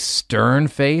everybody's very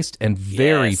stern-faced and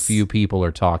very few people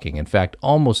are talking. In fact,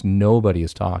 almost nobody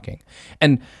is talking.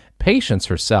 And Patience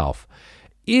herself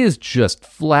is just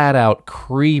flat out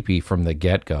creepy from the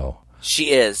get-go.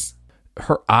 She is.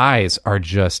 Her eyes are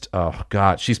just, oh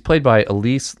God. She's played by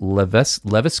Elise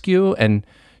Levesque, and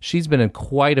she's been in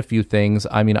quite a few things.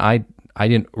 I mean, I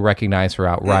didn't recognize her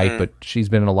outright, but she's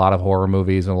been in a lot of horror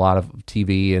movies and a lot of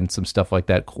TV and some stuff like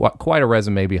that. Quite a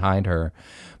resume behind her.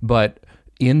 But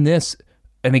in this,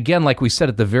 and again, like we said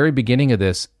at the very beginning of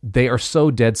this, they are so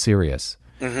dead serious.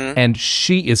 And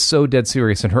she is so dead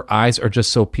serious, and her eyes are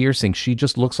just so piercing. She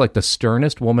just looks like the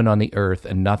sternest woman on the earth,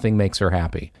 and nothing makes her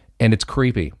happy. And it's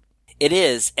creepy. It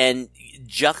is, and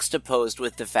juxtaposed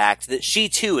with the fact that she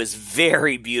too is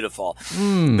very beautiful,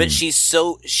 but she's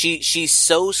so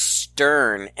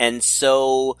stern and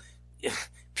so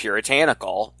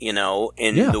puritanical, in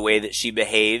the way that she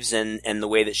behaves and the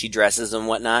way that she dresses and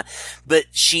whatnot. But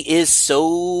she is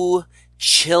so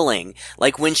chilling.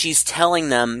 Like when she's telling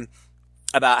them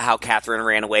about how Catherine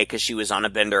ran away because she was on a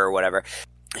bender or whatever,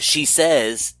 she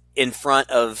says in front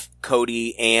of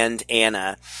Cody and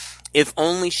Anna, if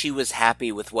only she was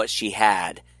happy with what she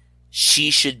had,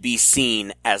 she should be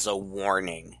seen as a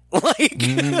warning.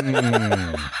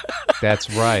 That's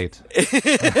right.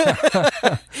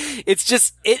 It's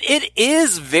just, it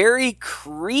is very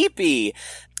creepy.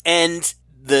 And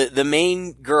the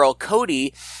main girl,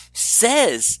 Cody,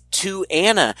 says to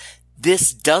Anna,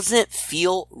 this doesn't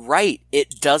feel right.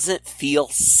 It doesn't feel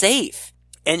safe.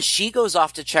 And she goes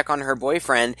off to check on her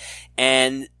boyfriend,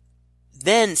 and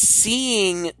then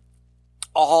seeing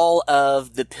all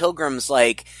of the pilgrims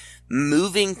like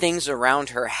moving things around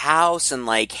her house and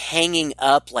like hanging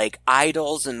up like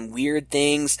idols and weird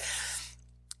things,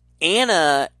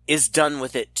 Anna is done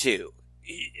with it too.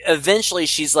 Eventually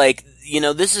she's like,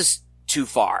 this is too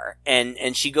far.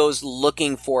 And she goes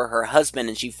looking for her husband,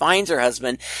 and she finds her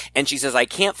husband, and she says, I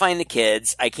can't find the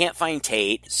kids. I can't find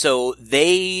Tate. So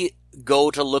they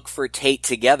go to look for Tate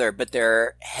together, but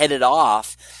they're headed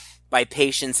off by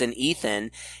Patience and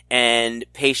Ethan, and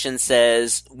Patience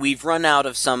says, we've run out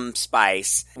of some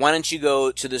spice. Why don't you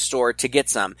go to the store to get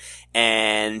some?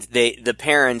 And the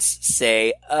parents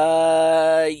say,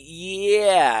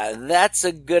 yeah, that's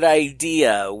a good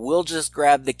idea. We'll just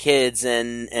grab the kids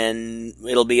and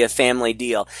it'll be a family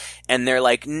deal. And they're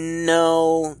like,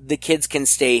 no, the kids can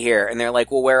stay here. And they're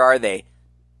like, well, where are they?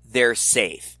 They're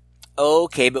safe.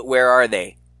 Okay, but where are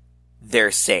they?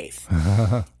 They're safe.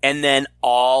 And then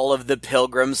all of the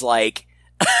pilgrims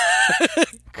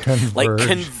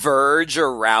converge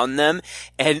around them,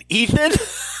 and Ethan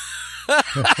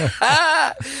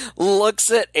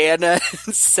looks at Anna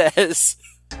and says,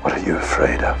 what are you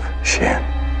afraid of, Shane?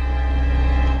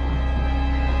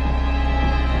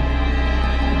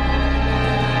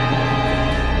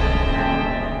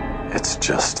 It's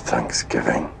just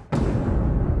Thanksgiving.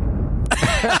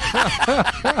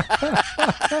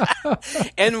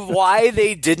 And why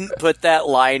they didn't put that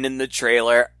line in the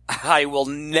trailer, I will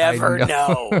never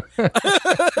know.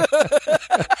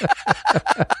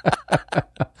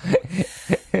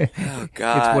 Oh,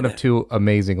 God. It's one of two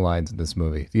amazing lines in this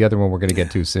movie. The other one we're going to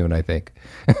get to soon, I think.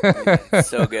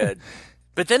 So good.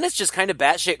 But then it's just kind of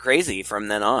batshit crazy from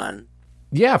then on.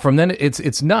 Yeah, from then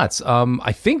it's nuts.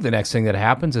 I think the next thing that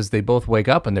happens is they both wake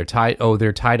up and they're tied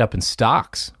up in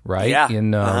stocks, right? Yeah.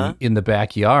 In the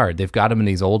backyard. They've got them in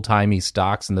these old-timey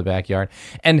stocks in the backyard.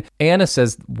 And Anna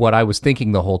says what I was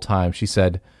thinking the whole time. She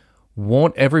said,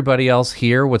 won't everybody else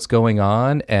hear what's going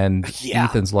on? And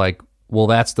Ethan's like, well,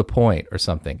 that's the point, or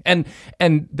something. And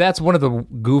that's one of the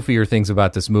goofier things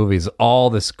about this movie is all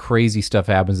this crazy stuff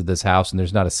happens at this house, and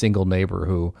there's not a single neighbor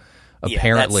who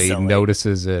apparently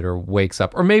notices it or wakes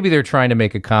up. Or maybe they're trying to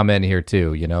make a comment here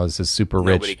too, this is super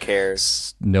rich.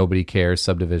 Nobody cares,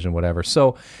 subdivision, whatever.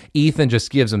 So Ethan just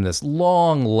gives them this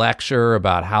long lecture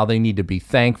about how they need to be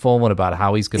thankful and about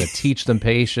how he's going to teach them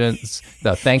patience,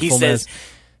 the thankfulness. He says,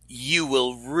 you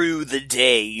will rue the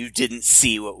day you didn't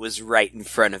see what was right in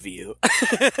front of you.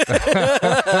 Rue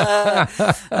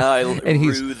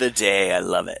the day. I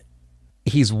love it.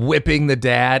 He's whipping the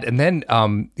dad, and then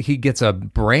he gets a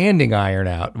branding iron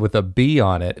out with a bee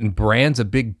on it and brands a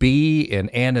big bee in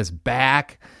Anna's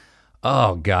back.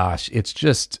 Oh, gosh. It's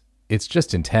it's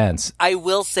just intense. I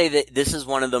will say that this is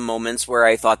one of the moments where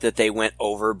I thought that they went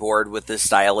overboard with the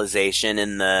stylization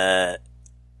in the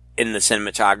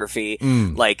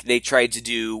cinematography. Like, they tried to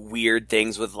do weird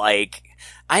things with, like,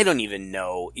 I don't even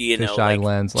know, fisheye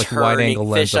lens, like wide-angle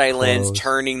lens, fisheye lens,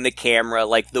 turning the camera,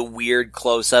 like the weird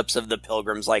close-ups of the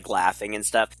pilgrims, like laughing and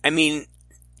stuff. I mean,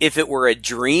 if it were a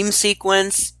dream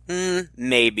sequence,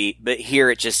 maybe, but here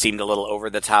it just seemed a little over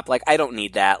the top. Like, I don't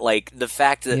need that. Like, the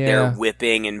fact that they're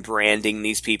whipping and branding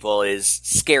these people is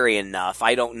scary enough.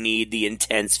 I don't need the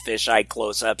intense fisheye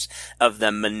close-ups of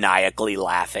them maniacally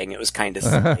laughing. It was kind of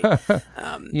silly.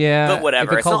 But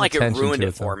whatever. It's not like it ruined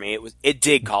it for me. It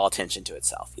did call attention to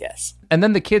itself, yes. And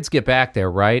then the kids get back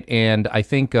there, right? And I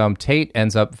think Tate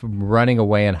ends up running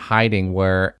away and hiding,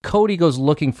 where Cody goes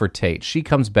looking for Tate. She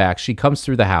comes back. She comes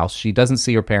through the house. She doesn't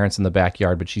see her parents in the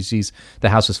backyard, but she sees the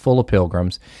house is full of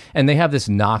pilgrims. And they have this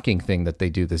knocking thing that they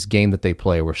do, this game that they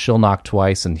play, where she'll knock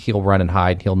twice and he'll run and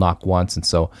hide, and he'll knock once. And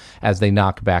so as they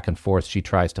knock back and forth, she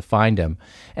tries to find him.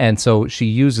 And so she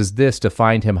uses this to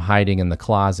find him hiding in the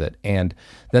closet. And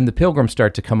then the pilgrims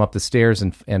start to come up the stairs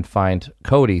and find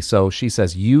Cody. So she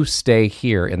says, "You stay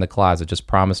here in the closet. Just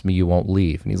promise me you won't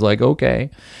leave." And he's like, "Okay."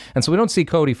 And so we don't see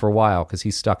Cody for a while because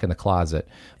he's stuck in the closet.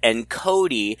 And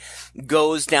Cody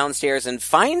goes downstairs and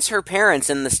finds her parents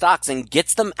in the stocks and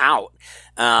gets them out.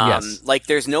 Yes. Like,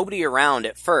 there's nobody around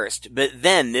at first, but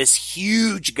then this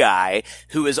huge guy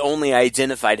who has only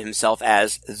identified himself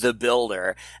as the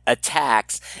Builder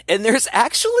attacks, and there's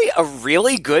actually a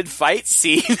really good fight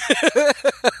scene.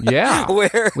 Yeah,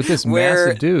 with this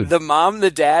massive dude. The mom,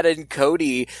 the dad, and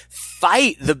Cody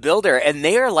fight the Builder, and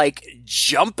they are like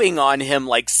jumping on him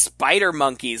like spider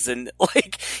monkeys, and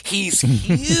like, he's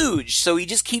huge, so he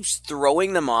just keeps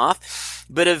throwing them off.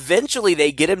 But eventually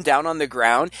they get him down on the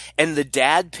ground, and the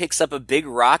dad picks up a big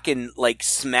rock and like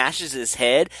smashes his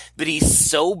head, but he's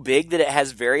so big that it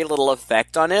has very little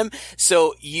effect on him.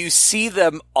 So you see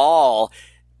them all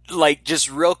like just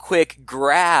real quick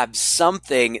grab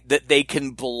something that they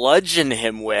can bludgeon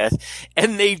him with,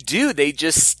 and they do. They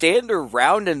just stand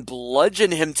around and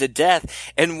bludgeon him to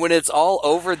death. And when it's all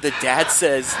over, the dad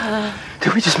says,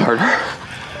 "Did we just murder?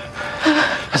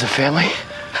 As a family?"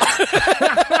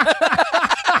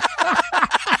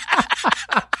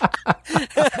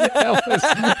 That was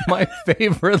my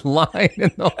favorite line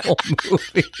in the whole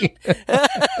movie.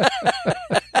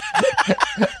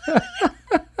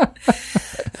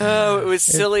 Oh, it was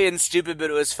silly and stupid, but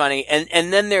it was funny.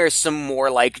 And then there's some more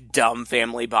like dumb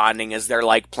family bonding as they're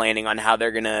like planning on how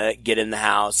they're gonna get in the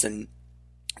house, and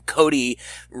Cody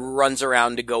runs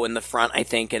around to go in the front, I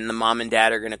think, and the mom and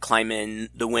dad are going to climb in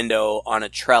the window on a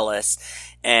trellis.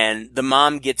 And the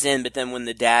mom gets in, but then when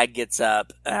the dad gets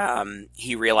up,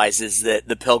 he realizes that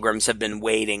the pilgrims have been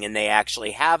waiting, and they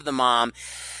actually have the mom.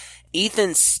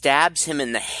 Ethan stabs him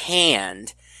in the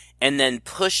hand and then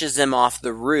pushes him off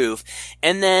the roof.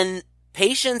 And then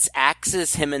Patience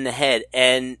axes him in the head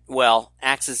and, well,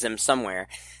 axes him somewhere.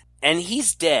 And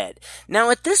he's dead.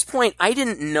 Now, at this point, I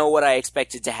didn't know what I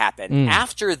expected to happen.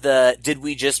 After the "did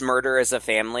we just murder as a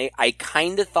family," I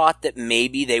kind of thought that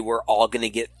maybe they were all going to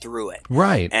get through it.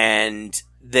 Right. And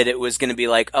that it was going to be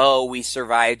like, oh, we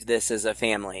survived this as a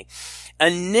family.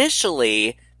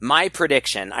 Initially, my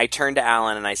prediction, I turned to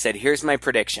Alan and I said, here's my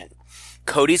prediction.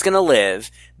 Cody's going to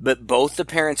live, but both the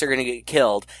parents are going to get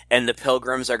killed, and the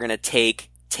pilgrims are going to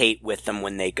take Tate with them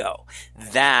when they go.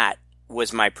 That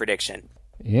was my prediction.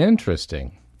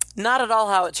 Interesting. Not at all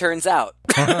how it turns out.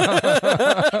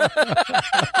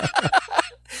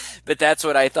 But that's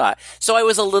what I thought. So I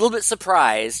was a little bit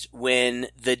surprised when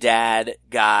the dad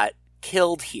got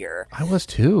killed here. I was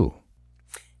too.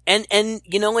 And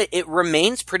you know, it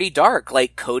remains pretty dark.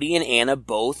 Like, Cody and Anna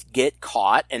both get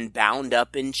caught and bound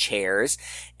up in chairs,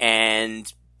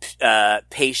 and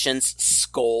Patience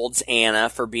scolds Anna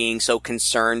for being so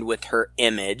concerned with her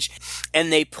image,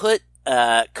 and they put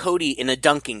Cody in a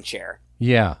dunking chair.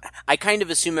 Yeah. I kind of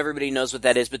assume everybody knows what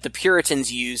that is, but the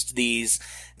Puritans used these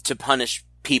to punish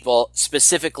people,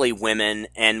 specifically women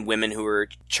and women who were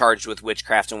charged with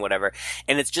witchcraft and whatever.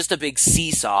 And it's just a big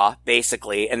seesaw,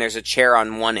 basically, and there's a chair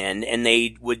on one end, and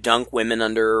they would dunk women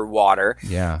under water.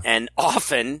 Yeah. And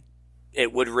often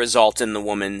it would result in the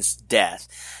woman's death.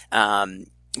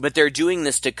 But they're doing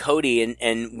this to Cody,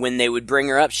 and when they would bring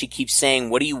her up, she keeps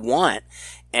saying, "What do you want?"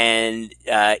 And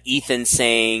Ethan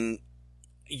saying,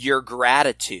 "Your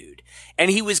gratitude." And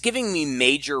he was giving me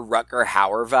major Rutger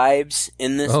Hauer vibes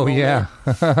in this moment. Yeah.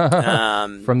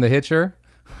 From The Hitcher?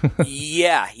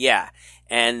 Yeah.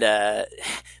 And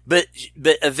but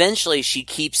eventually she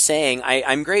keeps saying,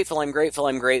 I'm grateful, I'm grateful,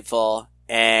 I'm grateful.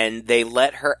 And they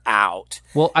let her out.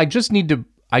 Well, I just need to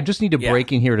I just need to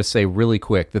break in here to say really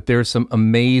quick that there's some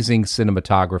amazing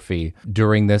cinematography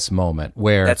during this moment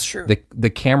where That's true. the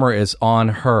camera is on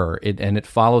her and it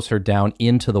follows her down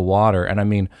into the water. And I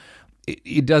mean,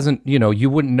 it doesn't, you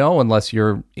wouldn't know unless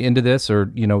you're into this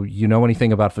or, you know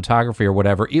anything about photography or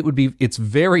whatever. It's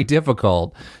very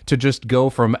difficult to just go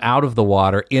from out of the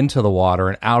water into the water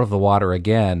and out of the water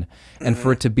again. And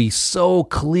for it to be so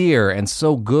clear and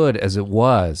so good as it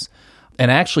was. And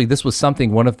actually, this was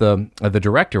something one of the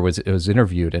director was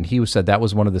interviewed, and he said that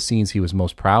was one of the scenes he was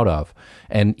most proud of.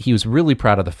 And he was really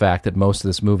proud of the fact that most of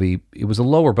this movie, it was a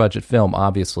lower budget film,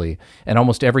 obviously, and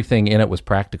almost everything in it was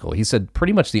practical. He said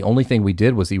pretty much the only thing we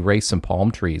did was erase some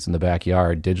palm trees in the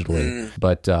backyard digitally.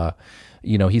 But,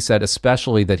 he said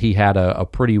especially that he had a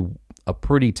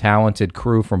pretty talented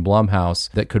crew from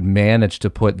Blumhouse that could manage to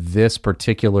put this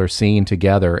particular scene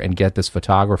together and get this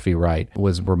photography right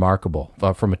was remarkable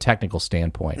from a technical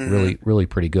standpoint. Really, really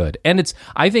pretty good. And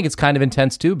I think it's kind of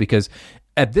intense too, because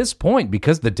at this point,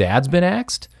 because the dad's been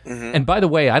axed, and by the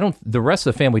way, the rest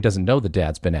of the family doesn't know the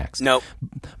dad's been axed. Nope.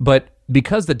 But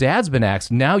because the dad's been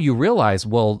axed, now you realize,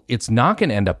 well, it's not going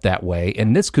to end up that way,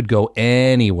 and this could go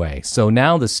anyway. So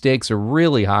now the stakes are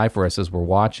really high for us as we're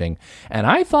watching. And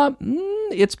I thought,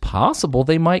 it's possible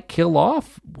they might kill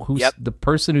off the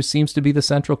person who seems to be the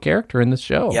central character in this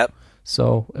show. Yep.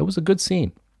 So it was a good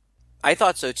scene. I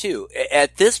thought so too.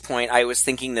 At this point, I was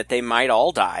thinking that they might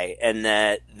all die and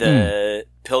that the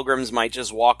pilgrims might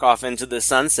just walk off into the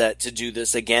sunset to do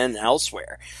this again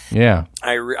elsewhere. Yeah.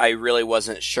 I really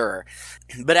wasn't sure.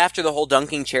 But after the whole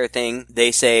dunking chair thing,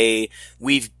 they say,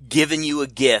 we've given you a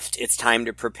gift. It's time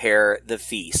to prepare the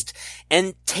feast.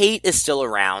 And Tate is still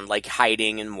around, like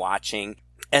hiding and watching.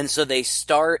 And so they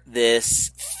start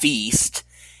this feast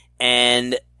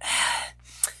and...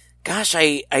 Gosh,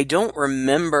 I don't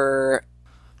remember.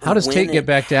 How does Tate get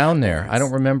back down there? I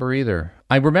don't remember either.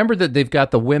 I remember that they've got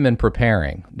the women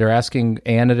preparing. They're asking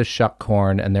Anna to shuck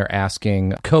corn, and they're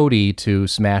asking Cody to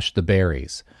smash the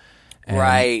berries.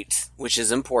 Right, which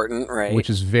is important, right?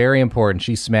 Which is very important.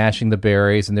 She's smashing the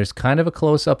berries, and there's kind of a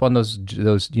close-up on those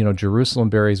Jerusalem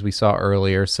berries we saw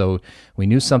earlier, so we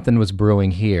knew something was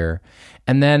brewing here.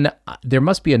 And then there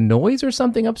must be a noise or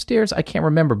something upstairs. I can't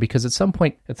remember, because at some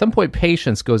point,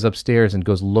 Patience goes upstairs and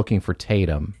goes looking for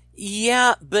Tatum.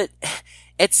 Yeah, but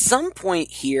at some point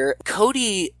here,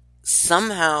 Cody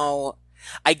somehow...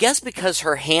 I guess because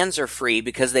her hands are free,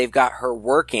 because they've got her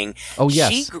working. Oh,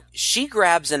 yes. She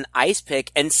grabs an ice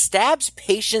pick and stabs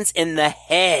Patience in the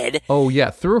head. Oh,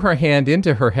 yeah. Threw her hand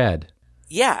into her head.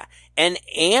 Yeah. And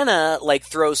Anna,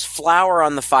 throws flour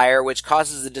on the fire, which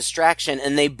causes a distraction,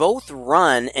 and they both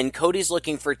run, and Cody's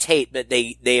looking for Tate, but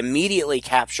they immediately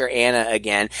capture Anna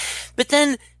again. But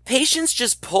then Patience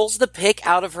just pulls the pick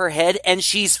out of her head, and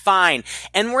she's fine.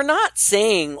 And we're not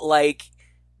saying,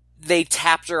 they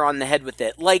tapped her on the head with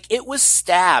it. It was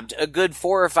stabbed a good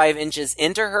 4 or 5 inches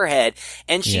into her head,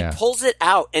 and she pulls it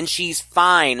out, and she's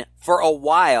fine for a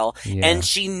while, and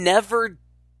she never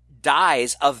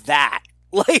dies of that.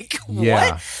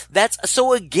 What?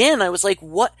 So again, I was like,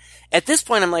 what? At this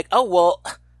point, I'm like, oh, well,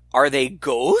 are they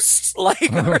ghosts?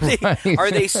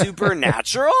 Are they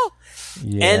supernatural?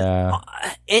 Yeah.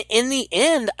 And in the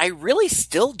end, I really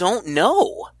still don't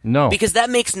know. No. Because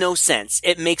that makes no sense.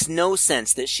 It makes no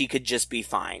sense that she could just be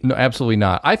fine. No, absolutely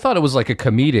not. I thought it was like a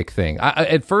comedic thing.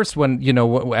 At first, when,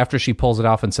 after she pulls it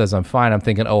off and says, I'm fine, I'm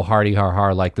thinking, oh, hardy har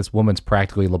har, this woman's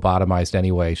practically lobotomized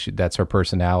anyway. That's her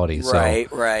personality. Right.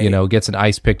 Gets an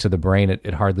ice pick to the brain,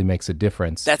 it hardly makes a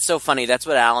difference. That's so funny. That's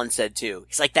what Alan said, too.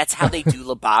 He's like, that's how they do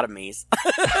lobotomies.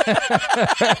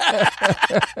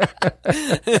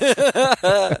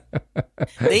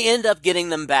 They end up getting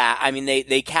them back. I mean,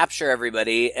 they capture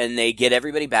everybody and they get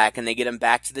everybody back and they get them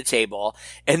back to the table,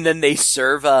 and then they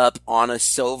serve up on a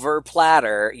silver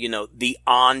platter, the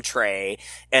entree,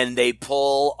 and they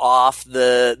pull off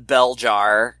the bell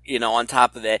jar, on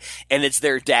top of it, and it's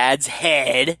their dad's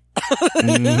head.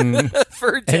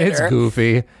 For dinner. And it's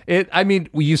goofy.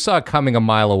 You saw it coming a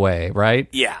mile away, right?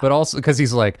 Yeah. But also because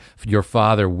he's like, your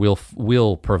father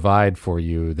will provide for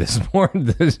you this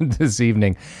morning, this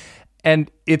evening.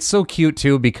 And it's so cute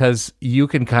too, because you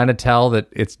can kind of tell that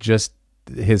it's just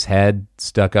his head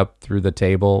stuck up through the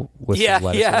table with some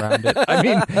lettuce around it. I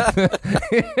mean,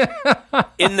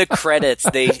 in the credits,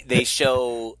 they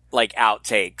show like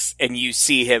outtakes and you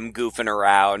see him goofing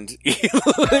around.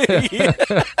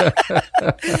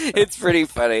 It's pretty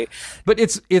funny. But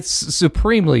it's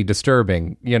supremely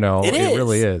disturbing, you know. It is. It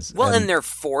really is. Well, and they're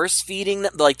force feeding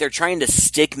them, like they're trying to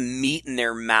stick meat in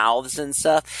their mouths and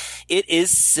stuff. It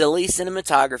is silly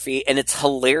cinematography and it's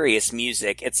hilarious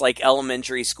music. It's like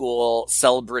elementary school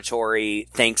celebratory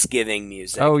Thanksgiving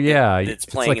music. Oh yeah, that's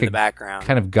playing like in the background.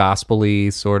 Kind of gospel-y,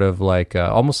 sort of like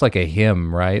almost like a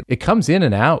hymn, right? It comes in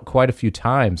and out quite a few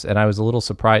times, and I was a little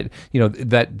surprised. You know,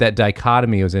 that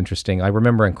dichotomy was interesting. I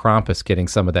remember in Krampus getting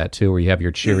some of that too, where you have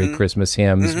your cheery Christmas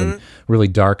hymns when really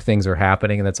dark things are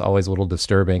happening, and that's always a little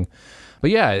disturbing. But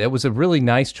yeah, it was a really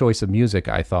nice choice of music,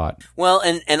 I thought. Well,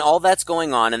 and all that's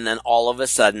going on, and then all of a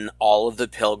sudden, all of the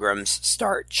pilgrims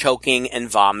start choking and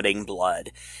vomiting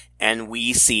blood. And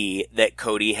we see that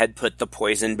Cody had put the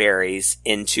poison berries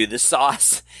into the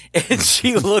sauce. And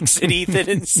she looks at Ethan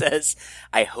and says,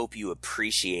 I hope you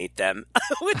appreciate them.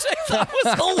 Which I thought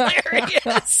was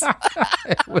hilarious.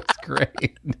 It was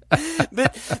great.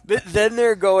 But then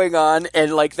they're going on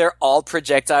and like they're all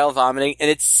projectile vomiting. And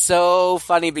it's so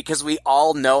funny because we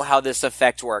all know how this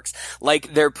effect works.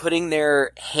 Like they're putting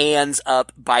their hands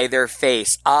up by their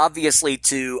face, obviously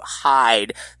to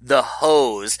hide the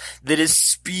hose that is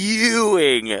spewing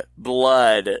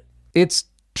blood. It's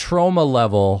trauma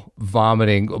level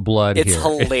vomiting blood. It's here.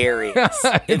 Hilarious.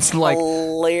 It's like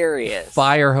hilarious.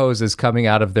 Fire hoses coming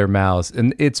out of their mouths,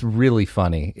 and it's really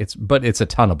funny. But it's a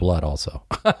ton of blood also.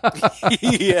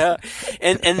 Yeah.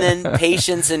 And then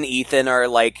Patience and Ethan are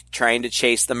like trying to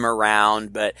chase them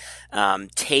around, but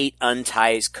Tate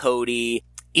unties Cody.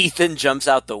 Ethan jumps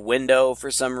out the window for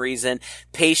some reason.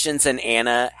 Patience and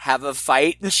Anna have a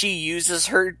fight, and she uses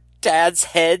her dad's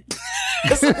head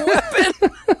as a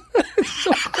weapon. It's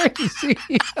so crazy.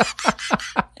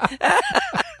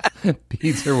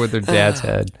 Beats her with her dad's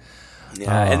head.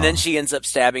 Yeah, and then she ends up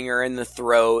stabbing her in the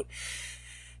throat.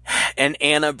 And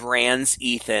Anna brands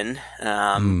Ethan,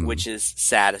 which is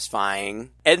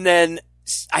satisfying. And then,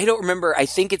 I don't remember, I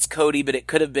think it's Cody, but it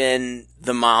could have been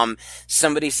the mom.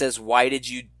 Somebody says,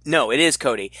 no, it is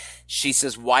Cody. She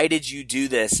says, why did you do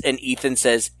this? And Ethan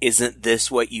says, isn't this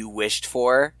what you wished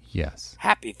for? Yes.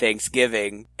 Happy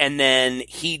Thanksgiving. And then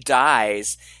he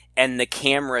dies, and the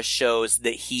camera shows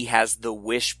that he has the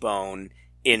wishbone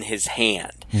in his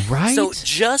hand. Right. So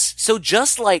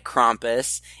just like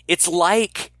Krampus, it's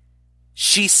like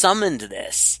she summoned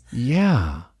this.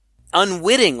 Yeah.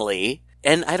 Unwittingly,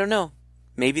 and I don't know.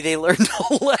 Maybe they learned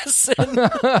a lesson.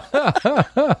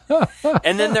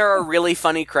 And then there are really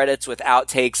funny credits with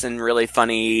outtakes and really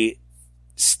funny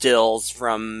stills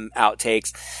from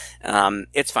outtakes.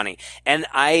 It's funny. And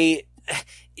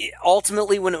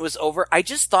ultimately, when it was over, I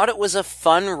just thought it was a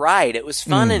fun ride. It was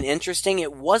fun and interesting.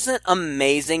 It wasn't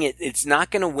amazing. It's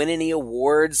not going to win any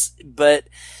awards, but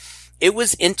it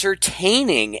was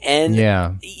entertaining. And,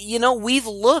 you know, we've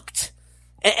looked,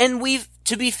 and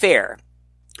to be fair,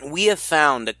 we have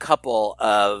found a couple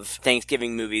of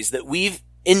Thanksgiving movies that we've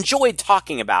enjoyed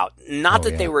talking about. Not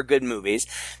that they were good movies,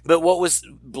 but what was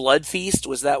Blood Feast?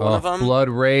 Was that one of them? Blood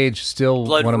Rage, still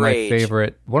one of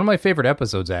my favorite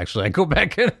episodes, actually. I go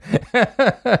back and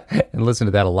listen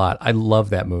to that a lot. I love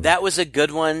that movie. That was a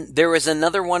good one. There was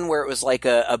another one where it was like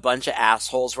a bunch of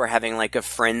assholes were having like a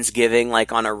Friendsgiving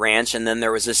like on a ranch, and then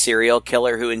there was a serial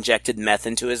killer who injected meth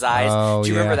into his eyes. Oh, do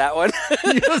you remember that one?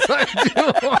 Yes,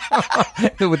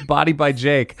 I do. With Body by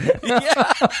Jake.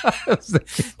 Yeah.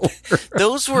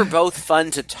 Those were both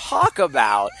fun to talk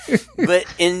about, but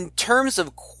in terms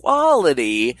of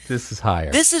quality, this is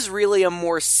higher. This is really a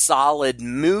more solid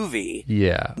movie.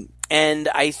 Yeah. And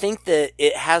I think that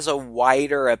it has a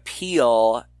wider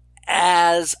appeal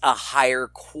as a higher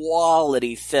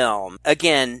quality film.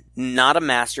 Again, not a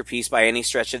masterpiece by any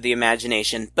stretch of the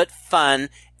imagination, but fun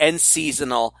and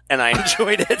seasonal, and I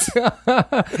enjoyed it.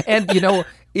 And, you know,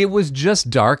 it was just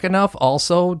dark enough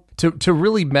also to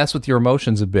really mess with your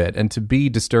emotions a bit and to be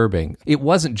disturbing. It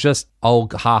wasn't just, oh,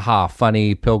 haha,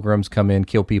 funny, pilgrims come in,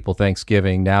 kill people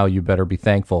Thanksgiving, now you better be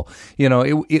thankful. You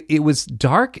know, it was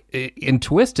dark and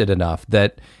twisted enough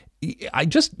that I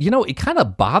just, you know, it kind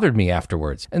of bothered me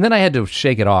afterwards. And then I had to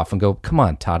shake it off and go, come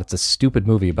on, Todd, it's a stupid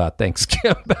movie about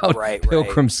Thanksgiving, about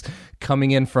pilgrims coming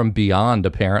in from beyond,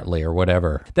 apparently, or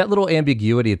whatever. That little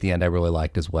ambiguity at the end I really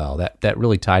liked as well. That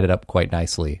really tied it up quite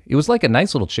nicely. It was like a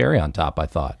nice little cherry on top, I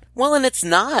thought. Well, and it's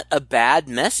not a bad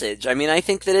message. I mean, I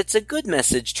think that it's a good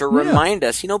message to remind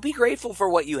us, you know, be grateful for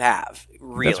what you have,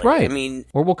 really. That's right. I mean,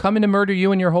 or we'll come in and murder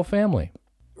you and your whole family.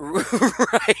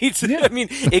 Right. Yeah. I mean,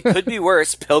 it could be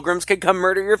worse. Pilgrims could come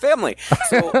murder your family.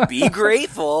 So be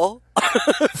grateful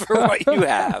for what you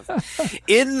have.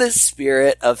 In the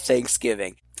spirit of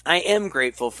Thanksgiving, I am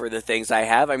grateful for the things I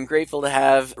have. I'm grateful to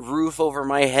have a roof over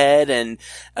my head and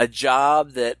a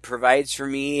job that provides for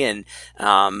me and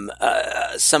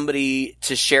somebody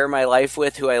to share my life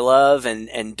with who I love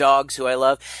and dogs who I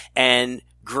love and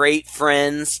great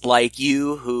friends like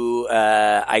you who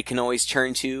I can always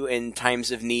turn to in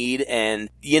times of need and,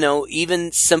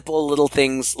 even simple little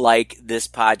things like this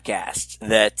podcast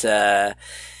that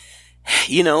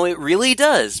it really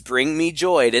does bring me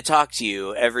joy to talk to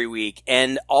you every week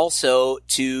and also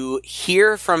to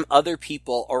hear from other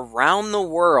people around the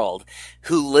world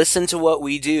who listen to what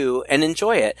we do and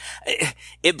enjoy it.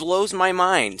 It blows my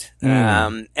mind.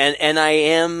 And I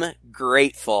am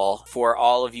grateful for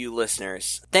all of you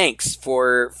listeners. Thanks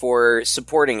for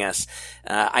supporting us.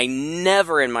 I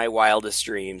never in my wildest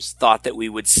dreams thought that we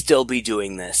would still be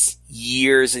doing this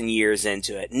years and years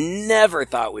into it. Never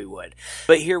thought we would.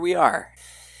 But here we are.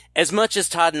 As much as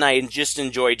Todd and I just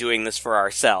enjoy doing this for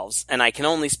ourselves, and I can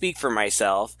only speak for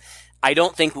myself, I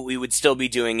don't think we would still be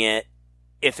doing it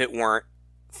if it weren't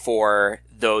for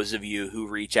those of you who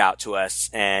reach out to us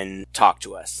and talk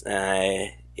to us.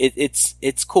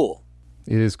 It's cool.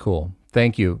 It is cool.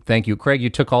 Thank you. Craig, you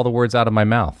took all the words out of my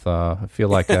mouth. I feel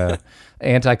like a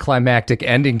anticlimactic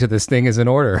ending to this thing is in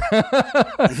order.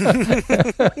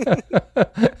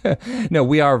 No,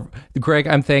 we are, Greg,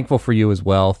 I'm thankful for you as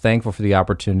well. Thankful for the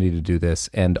opportunity to do this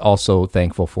and also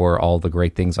thankful for all the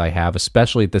great things I have,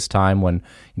 especially at this time when,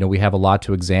 we have a lot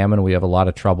to examine. We have a lot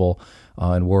of trouble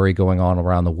and worry going on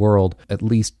around the world. At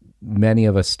least many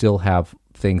of us still have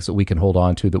things that we can hold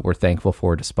on to that we're thankful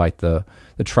for despite the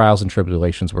trials and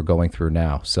tribulations we're going through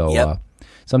now. So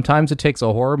sometimes it takes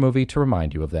a horror movie to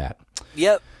remind you of that.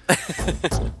 Yep.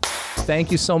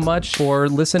 Thank you so much for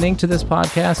listening to this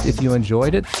podcast. If you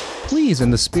enjoyed it, please,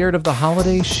 in the spirit of the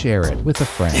holidays, share it with a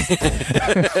friend.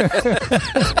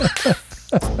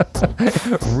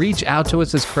 Reach out to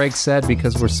us, as Craig said,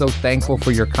 because we're so thankful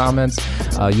for your comments.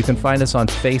 You can find us on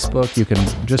Facebook. You can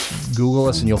just Google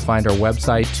us and you'll find our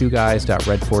website,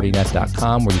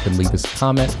 twoguys.red40net.com, where you can leave us a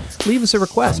comment, leave us a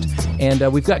request. And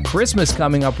we've got Christmas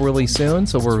coming up really soon,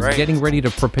 so we're getting ready to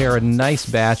prepare a nice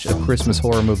batch of Christmas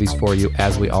horror movies for you,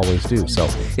 as we always do. So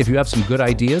if you have some good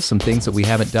ideas, some things that we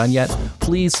haven't done yet,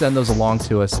 please send those along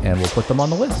to us and we'll put them on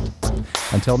the list.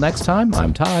 Until next time,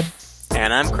 I'm Todd.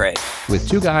 And I'm Craig. With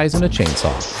Two Guys and a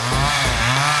Chainsaw.